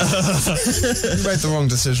decided against it. You made the wrong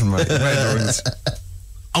decision, mate. You made the wrong decision.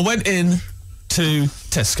 I went in to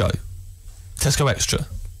Tesco Extra.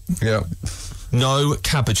 Yeah. No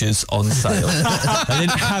cabbages on sale. I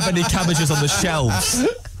didn't have any cabbages on the shelves.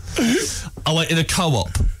 I went in a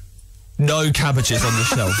Co-op. No cabbages on the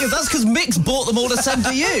shelf. Yeah, that's because Mick's bought them all to send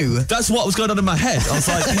to you. That's what was going on in my head. I was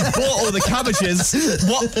like, he's bought all the cabbages.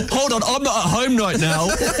 What? Hold on, I'm not at home right now.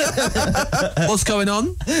 What's going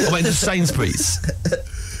on? I went to Sainsbury's.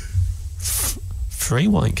 3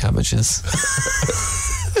 white cabbages.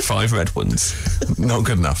 5 red ones. Not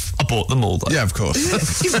good enough. I bought them all, though. Yeah, of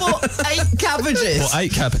course. You bought 8 cabbages? Bought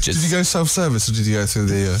 8 cabbages. Did you go self-service or did you go through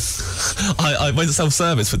the... I went to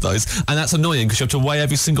self-service with those, and that's annoying because you have to weigh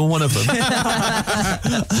every single one of them.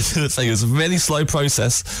 So it was a really slow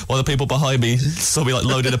process while the people behind me saw me like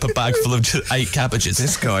loading up a bag full of 8 cabbages.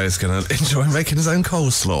 This guy is going to enjoy making his own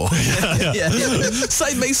coleslaw. Yeah.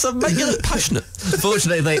 Save me some, make you look passionate.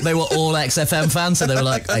 Fortunately, they were all XFM fans, so they were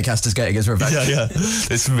like, Acaster's getting his revenge. Yeah.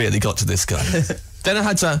 It's really got to this guy. Then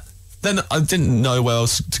I didn't know where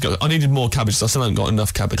else to go. I needed more cabbages. I still haven't got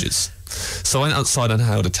enough cabbages. So I went outside and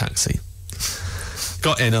hailed a taxi.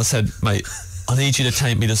 Got in, I said, mate, I need you to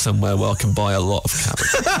take me to somewhere where I can buy a lot of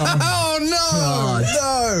cabbage. Oh,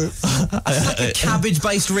 no! A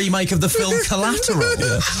cabbage-based remake of the film Collateral.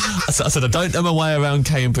 I said, I don't know my way around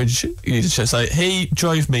Cambridge. You need to check. So he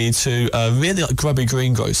drove me to a really grubby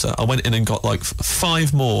greengrocer. I went in and got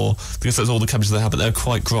 5 more because that's all the cabbages they have, but they're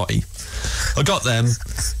quite grotty. I got them.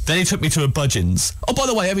 Then he took me to a Budgeons. Oh, by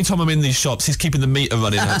the way, every time I'm in these shops, he's keeping the meter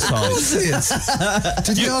running outside.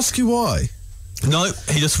 Did he ask you why? No,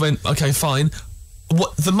 he just went, okay, fine.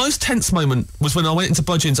 The most tense moment was when I went into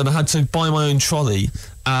Budgeons and I had to buy my own trolley.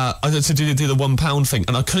 I had to do the £1 thing,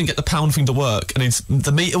 and I couldn't get the pound thing to work, and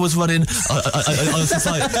the meter was running. I was just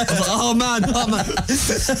like, oh man.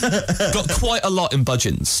 Got quite a lot in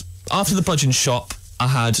Budgeons. After the Budgeons shop, I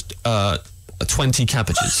had 20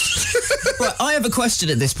 cabbages. Right, I have a question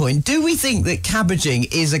at this point. Do we think that cabbaging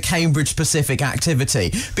is a Cambridge-specific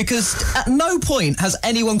activity? Because at no point has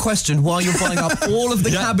anyone questioned why you're buying up all of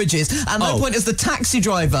the cabbages. At no point has the taxi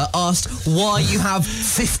driver asked why you have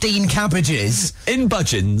 15 cabbages. In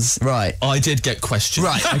Budgeons, right, I did get questioned.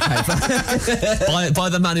 Right, okay. by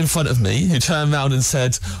the man in front of me, who turned around and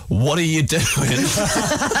said, what are you doing?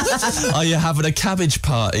 Are you having a cabbage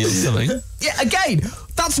party or something? Yeah, again,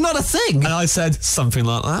 that's not a thing. And I said something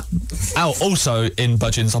like that. Oh, also in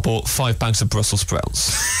Budgeons, I bought 5 bags of Brussels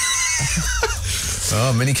sprouts.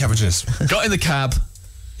 Oh, mini cabbages. Got in the cab.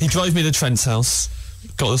 He drove me to Trent's house.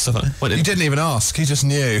 Got all the stuff out. Went in. You didn't even ask. He just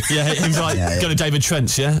knew. Yeah, he was like, go to David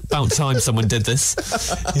Trent's, yeah? About time someone did this.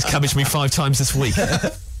 He's cabbaged me 5 times this week.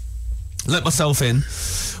 Let myself in.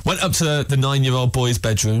 Went up to the 9-year-old boy's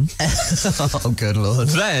bedroom. Oh, good Lord.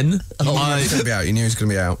 Then he was going to be out. You knew he was going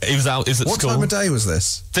to be out. He was out. He was at school. What time of day was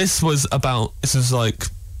this? This was like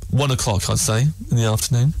 1 o'clock, I'd say, in the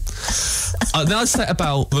afternoon. Then I set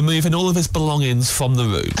about removing all of his belongings from the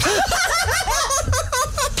room.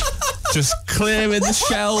 Just clearing the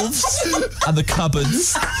shelves and the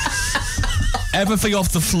cupboards. Everything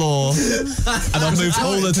off the floor, and I moved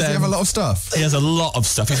all of them. Does he have a lot of stuff? He has a lot of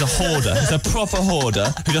stuff. He's a hoarder. He's a proper hoarder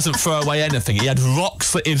who doesn't throw away anything. He had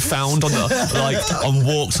rocks that he'd found on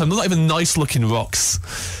walks, and not even nice-looking rocks.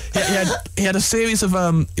 He had a series of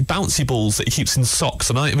bouncy balls that he keeps in socks,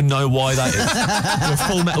 and I don't even know why that is. A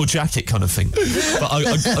Full Metal Jacket kind of thing. But I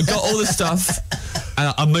got all the stuff,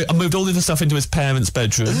 and I moved all of the stuff into his parents'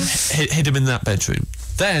 bedroom, hid him in that bedroom.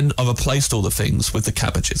 Then I replaced all the things with the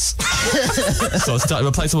cabbages. So I started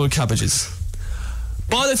replacing all the cabbages.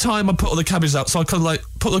 By the time I put all the cabbages out, so I kind of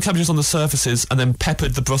put all the cabbages on the surfaces and then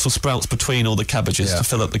peppered the Brussels sprouts between all the cabbages to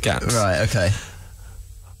fill up the gaps. Right, okay.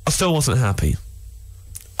 I still wasn't happy.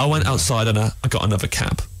 I went outside and I got another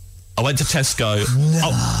cab. I went to Tesco.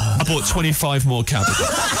 I bought 25 more cabbages.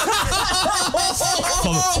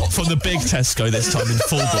 from the big Tesco this time in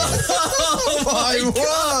Fulbourn. Oh my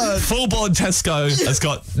word! Fulbourn Tesco has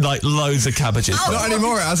got like loads of cabbages. Not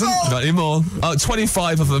anymore, it hasn't. Not anymore.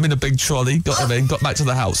 25 of them in a big trolley. Got them in. Got back to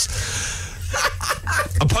the house.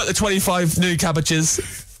 I put the 25 new cabbages.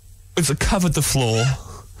 It's covered the floor.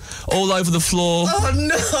 All over the floor. Oh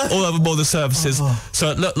no! All over all the surfaces. So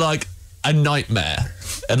it looked like a nightmare.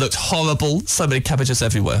 It looked horrible. So many cabbages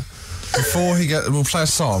everywhere. We'll play a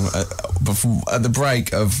song at the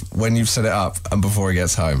break of when you've set it up and before he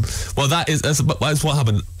gets home. Well, that's what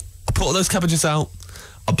happened. I put all those cabbages out.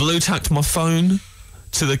 I blue tacked my phone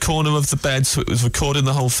to the corner of the bed so it was recording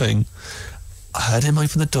the whole thing. I heard him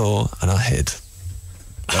open the door and I hid.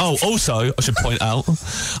 Also, I should point out,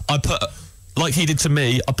 I put, like he did to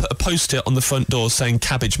me, I put a post-it on the front door saying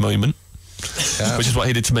cabbage moment. Yeah. Which is what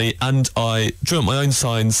he did to me, and I drew up my own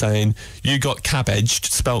sign saying "You got cabadged,"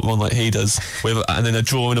 spelt wrong like he does, and then a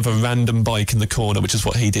drawing of a random bike in the corner, which is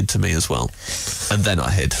what he did to me as well. And then I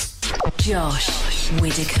hid. Josh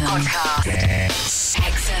Widdecombe.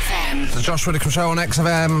 XFM. The Josh Widdecombe Show on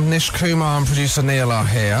XFM. Nish Kumar and producer Neil are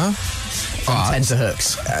here. But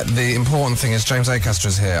tenterhooks. The important thing is James Acaster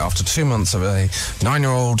is here after 2 months of a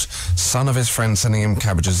 9-year-old son of his friend sending him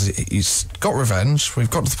cabbages. He's got revenge. We've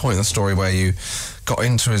got to the point in the story where you got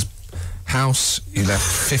into his house, you left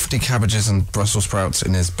 50 cabbages and Brussels sprouts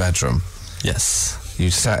in his bedroom. Yes. You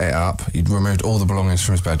set it up, you'd removed all the belongings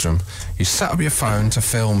from his bedroom. You set up your phone to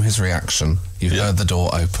film his reaction. You heard the door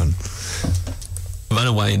open. Ran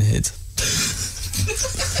away and hid.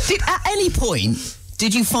 At any point,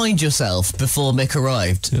 did you find yourself, before Mick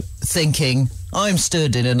arrived, thinking, I'm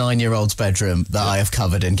stood in a 9-year-old's bedroom that I have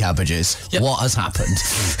covered in cabbages. Yep. What has happened?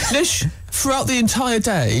 Nish, throughout the entire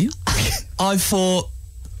day, I thought,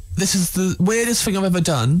 this is the weirdest thing I've ever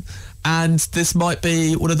done, and this might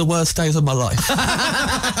be one of the worst days of my life.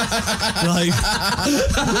 Like,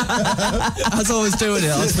 as I was doing it,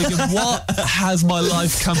 I was thinking, what has my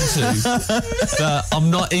life come to? That I'm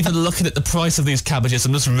not even looking at the price of these cabbages,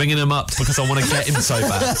 I'm just ringing them up because I want to get him so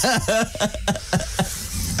bad.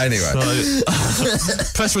 Anyway. So,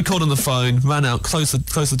 press record on the phone, ran out, closed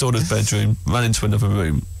the door to his bedroom, ran into another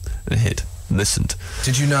room, and hid, and listened.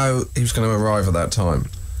 Did you know he was going to arrive at that time?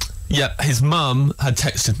 Yeah, his mum had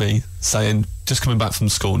texted me saying, just coming back from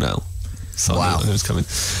school now. So wow. I knew he was coming.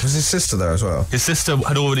 Was his sister there as well? His sister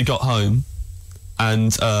had already got home,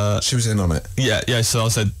 and she was in on it. Yeah. So I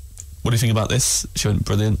said, "What do you think about this?" She went,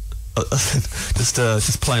 "Brilliant."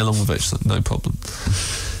 Just play along with it. She's like, no problem.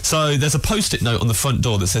 So there's a post-it note on the front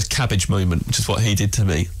door that says "cabbage moment," which is what he did to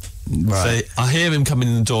me. Right. So I hear him coming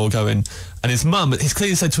in the door going, and his mum, he's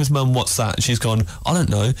clearly said to his mum, "What's that?" And she's gone, "I don't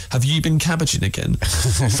know, have you been cabbaging again?"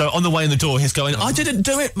 So on the way in the door, he's going, "I didn't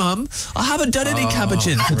do it, Mum. I haven't done any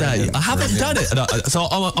cabbaging today. I haven't done it." And so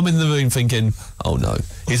I'm in the room thinking, oh no,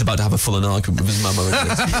 he's about to have a full-on argument with his mum over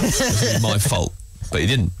this. It's my fault. But he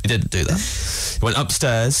didn't do that. He went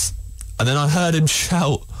upstairs, and then I heard him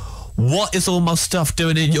shout, "What is all my stuff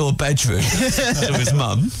doing in your bedroom?" to his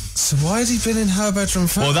mum. So why had he been in her bedroom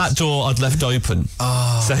first? Well, that door I'd left open.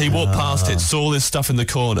 Oh, so he walked past it, saw all his stuff in the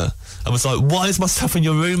corner, and was like, "Why is my stuff in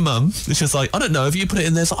your room, Mum?" And she was like, "I don't know, have you put it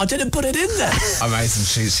in there?" So I didn't put it in there.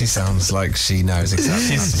 Amazing. She sounds like she knows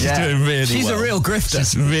exactly. She's doing really She's well. a real grifter.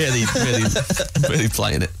 She's really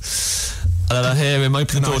playing it. And then I hear him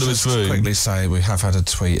open the door to his room. Quickly say, we have had a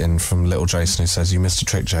tweet in from little Jason who says, "You missed a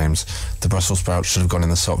trick, James. The Brussels sprouts should have gone in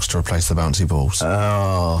the socks to replace the bouncy balls."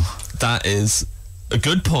 Oh. That is a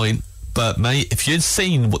good point, but mate, if you'd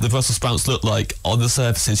seen what the Brussels sprouts look like on the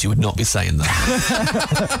surfaces, you would not be saying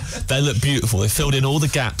that. They look beautiful. They filled in all the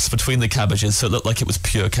gaps between the cabbages, so it looked like it was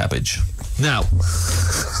pure cabbage. Now,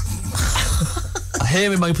 I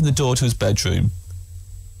hear him open the door to his bedroom,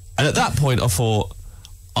 and at that point I thought,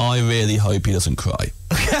 I really hope he doesn't cry.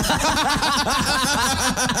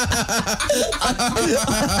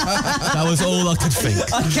 That was all I could think.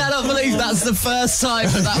 I cannot believe that's the first time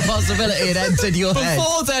that possibility had entered your head.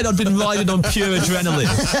 Before then, I'd been riding on pure adrenaline.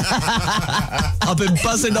 I've been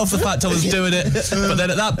buzzing off the fact I was doing it, but then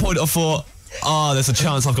at that point I thought, there's a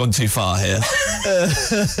chance I've gone too far here.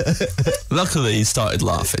 Luckily, he started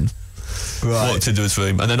laughing. Right. Walked into his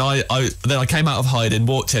room, and then I came out of hiding,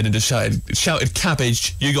 walked in and just shouted,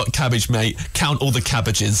 "Cabbage, you got cabbage, mate. Count all the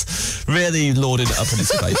cabbages." Really lorded it up in his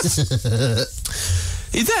face.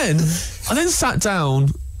 I then sat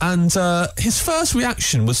down, and his first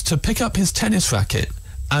reaction was to pick up his tennis racket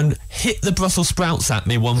and hit the Brussels sprouts at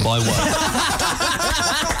me one by one.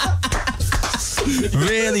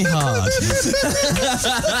 really hard.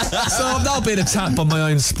 So I'm now being attacked by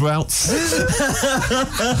my own sprouts.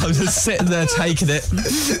 I'm just sitting there taking it.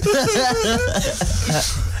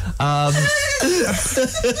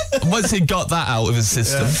 Once he got that out of his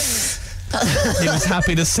system, he was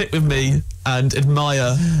happy to sit with me and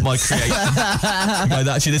admire my creation.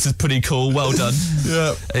 Actually, this is pretty cool. Well done.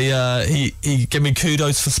 Yeah. He gave me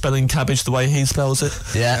kudos for spelling cabbage the way he spells it.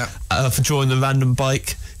 Yeah. For drawing the random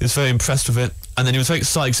bike. He was very impressed with it. And then he was very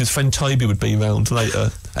excited because his friend Toby would be around later.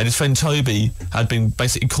 And his friend Toby had been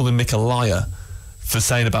basically calling Mick a liar for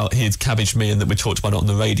saying about he'd cabbaged me and that we talked about it on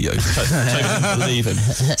the radio. Toby didn't believe him.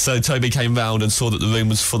 So Toby came round and saw that the room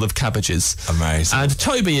was full of cabbages. Amazing. And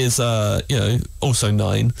Toby is, also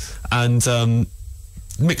 9. And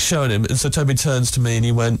Mick's showing him. And so Toby turns to me and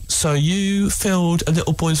he went, "So you filled a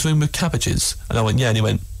little boy's room with cabbages?" And I went, "Yeah." And he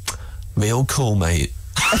went, "Real cool, mate."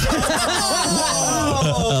 I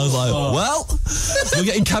was like, well, you're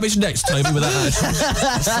getting cabbage next, Toby, with that attitude.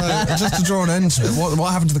 So, just to draw an end to it,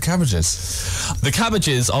 what happened to the cabbages? The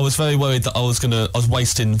cabbages, I was very worried that I was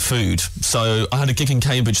wasting food. So I had a gig in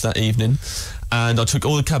Cambridge that evening, and I took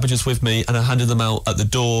all the cabbages with me and I handed them out at the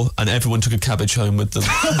door, and everyone took a cabbage home with them.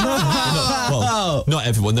 Not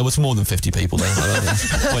everyone. There was more than 50 people there.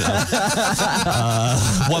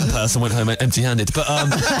 One person went home empty-handed, but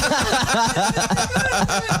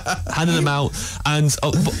handed them out. And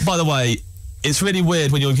by the way, it's really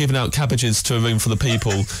weird when you're giving out cabbages to a room full of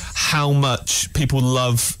people how much people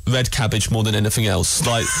love red cabbage more than anything else.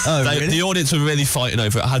 Like, really? The audience were really fighting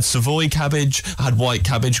over it. I had Savoy cabbage, I had white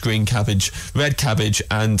cabbage, green cabbage, red cabbage,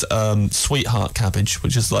 and sweetheart cabbage,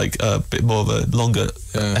 which is like a bit more of a longer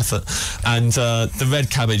effort. And the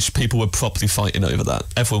red cabbage, people were properly fighting over that.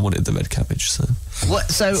 Everyone wanted the red cabbage, so...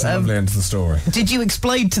 It's a lovely end to the story. Did you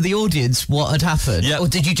explain to the audience what had happened? Yeah. Or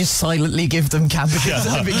did you just silently give them cabbages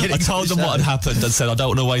at the beginning? I told them what had happened and said, "I don't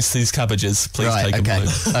want to waste these cabbages. Please take them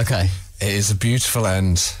home." Okay. It is a beautiful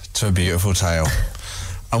end to a beautiful tale.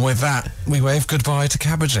 And with that, we wave goodbye to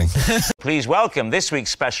cabbaging. Please welcome this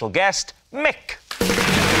week's special guest, Mick.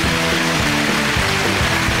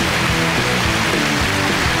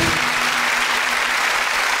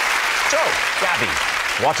 So, Gabby,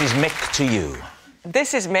 what is Mick to you?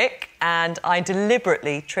 This is Mick, and I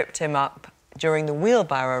deliberately tripped him up during the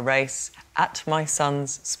wheelbarrow race at my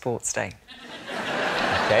son's sports day.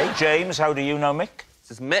 OK, James, how do you know Mick?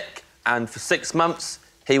 This is Mick, and for 6 months,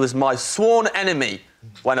 he was my sworn enemy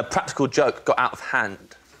when a practical joke got out of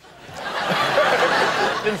hand.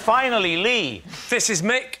 And finally, Lee. This is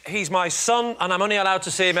Mick, he's my son, and I'm only allowed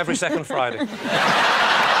to see him every second Friday.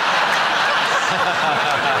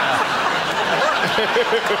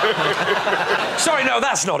 Sorry, no,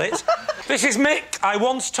 that's not it. This is Mick. I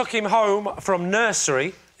once took him home from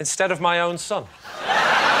nursery instead of my own son.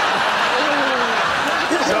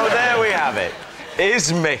 So there we have it.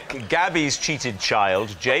 Is Mick Gabby's cheated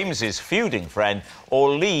child, James's feuding friend,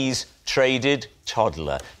 or Lee's traded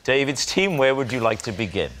toddler? David's team, where would you like to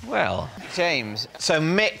begin? Well, James, so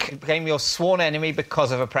Mick became your sworn enemy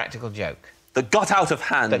because of a practical joke? That got out of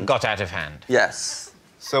hand. That got out of hand. Yes.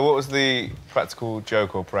 So what was the practical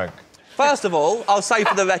joke or prank? First of all, I'll say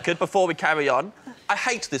for the record, before we carry on, I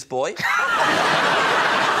hate this boy.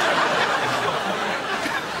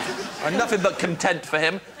 I'm nothing but content for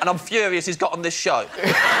him, and I'm furious he's got on this show.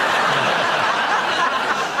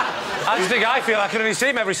 I just think I feel I can only see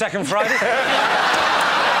him every second Friday.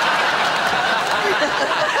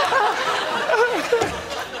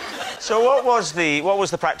 So what was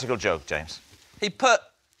the practical joke, James? He put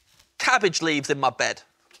cabbage leaves in my bed.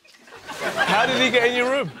 How did he get in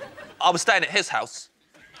your room? I was staying at his house.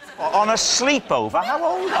 On a sleepover? How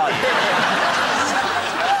old are you?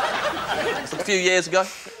 A few years ago.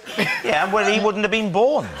 Yeah, well, he wouldn't have been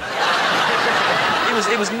born. He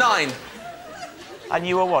was 9. And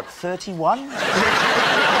you were, what, 31?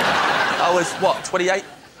 I was, what, 28?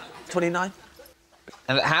 29?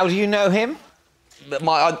 And how do you know him?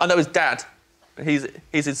 I know his dad. He's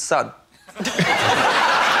his son.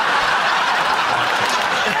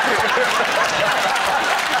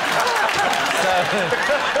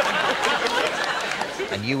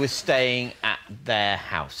 And you were staying at their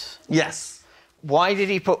house? Yes. Why did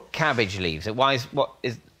he put cabbage leaves? Why is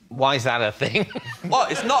that a thing? Well,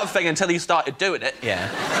 it's not a thing until he started doing it. Yeah.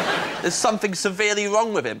 There's something severely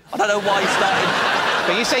wrong with him. I don't know why he started...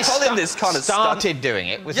 But you say this kind of started stunt. doing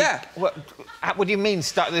it? Was yeah. What do you mean,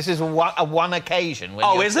 this is a one occasion when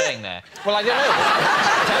you're staying there? Well, I don't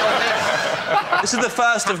know. This is the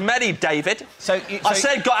first of many, David. I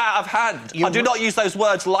said got out of hand. I do not use those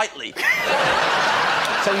words lightly.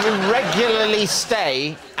 So you regularly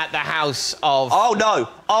stay at the house of... Oh, no.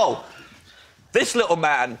 Oh. This little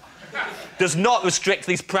man does not restrict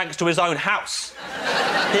these pranks to his own house.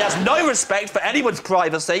 He has no respect for anyone's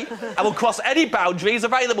privacy and will cross any boundaries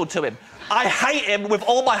available to him. I hate him with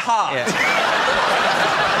all my heart.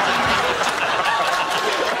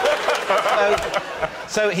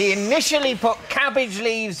 So he initially put cabbage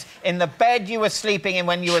leaves in the bed you were sleeping in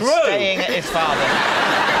when you were staying at his father's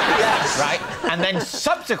house. Yes. Right? And then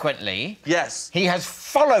subsequently... Yes. He has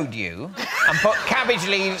followed you and put cabbage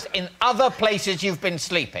leaves in other places you've been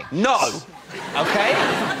sleeping. No. OK?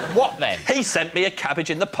 What then? He sent me a cabbage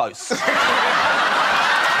in the post.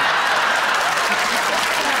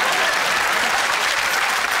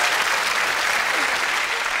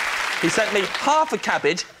 He sent me half a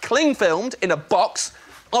cabbage, cling filmed, in a box.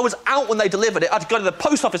 I was out when they delivered it. I had to go to the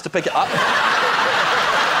post office to pick it up.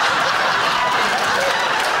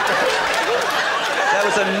 There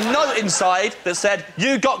was a note inside that said,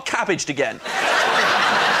 "You got cabbaged again."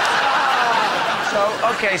 So,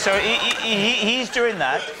 OK, so he's doing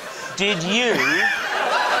that. Did you,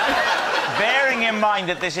 bearing in mind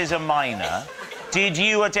that this is a minor, did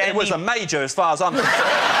you at any... It was a major, as far as I'm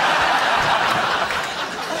concerned.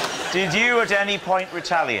 Did you at any point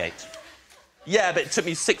retaliate? Yeah, but it took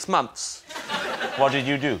me 6 months. What did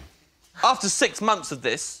you do? After 6 months of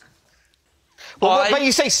this... Well, but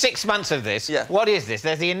you say 6 months of this. Yeah. What is this?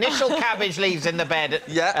 There's the initial cabbage leaves in the bed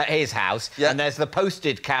at his house. Yeah. And there's the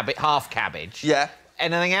posted half cabbage. Yeah.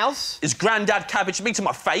 Anything else? His granddad cabbaged me to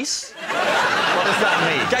my face. What does that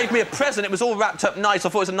mean? Gave me a present. It was all wrapped up nice. I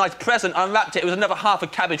thought it was a nice present. I unwrapped it. It was another half a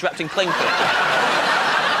cabbage wrapped in cling film.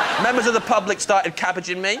 Members of the public started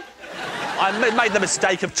cabbaging me. I made the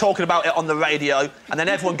mistake of talking about it on the radio, and then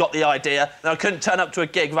everyone got the idea, and I couldn't turn up to a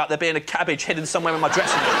gig without there being a cabbage hidden somewhere in my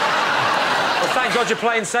dressing room. Well, thank God you're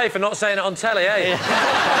playing safe and not saying it on telly, eh? Yeah.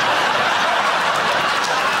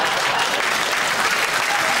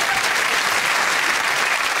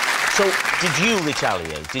 So, did you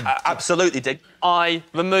retaliate? Absolutely did. I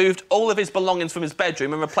removed all of his belongings from his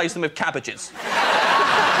bedroom and replaced them with cabbages.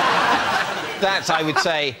 That's, I would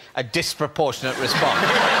say, a disproportionate response.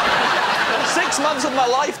 6 months of my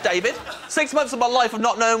life, David. 6 months of my life of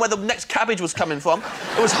not knowing where the next cabbage was coming from.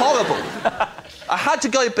 It was horrible. I had to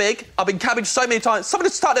go big. I've been cabbaged so many times. Somebody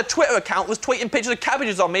started a Twitter account, was tweeting pictures of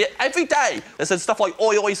cabbages on me every day. They said stuff like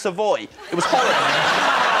 "Oi, oi, Savoy." It was horrible.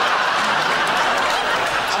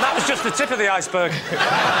 And that was just the tip of the iceberg. It's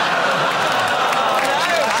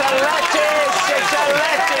a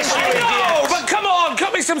lettuce, you idiot! No, but come on,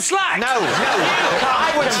 cut me some slack! No.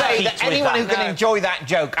 I would say that anyone who can enjoy that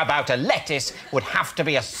joke about a lettuce would have to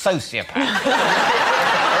be a sociopath.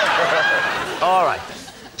 All right.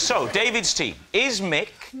 So, David's team. Is Mick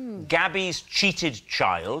Gabby's cheated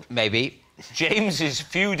child? Maybe. James's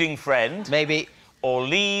feuding friend? Maybe. Or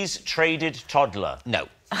Lee's traded toddler? No.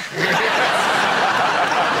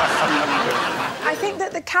 I think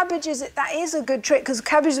that the cabbages, that is a good trick, because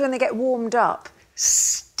cabbages, when they get warmed up,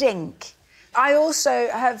 stink. I also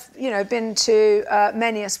have, been to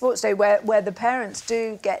many a sports day where the parents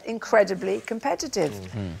do get incredibly competitive.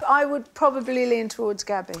 I would probably lean towards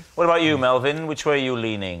Gabby. What about you, Melvin? Which way are you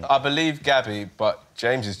leaning? I believe Gabby, but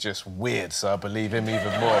James is just weird, so I believe him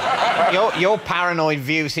even more. Your paranoid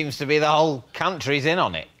view seems to be the whole country's in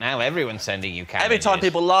on it. Now everyone's sending you cabbages. Every time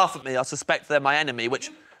people laugh at me, I suspect they're my enemy,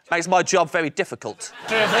 which makes my job very difficult.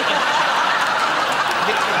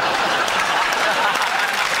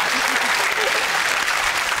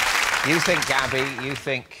 You think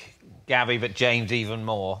Gabby, but James even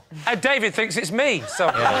more. David thinks it's me, so...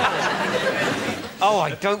 Yeah. Oh,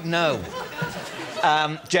 I don't know.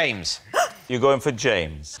 James. You're going for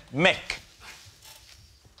James. Mick,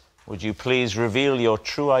 would you please reveal your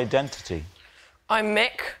true identity? I'm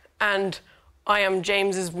Mick, and I am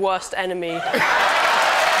James's worst enemy.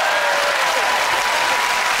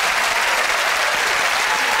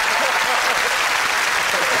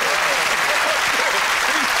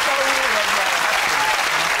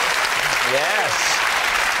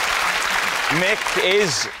 Mick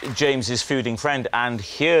is James's feuding friend, and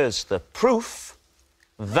here's the proof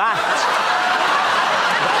that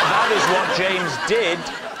is what James did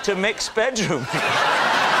to Mick's bedroom.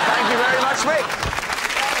 Thank you very much, Mick.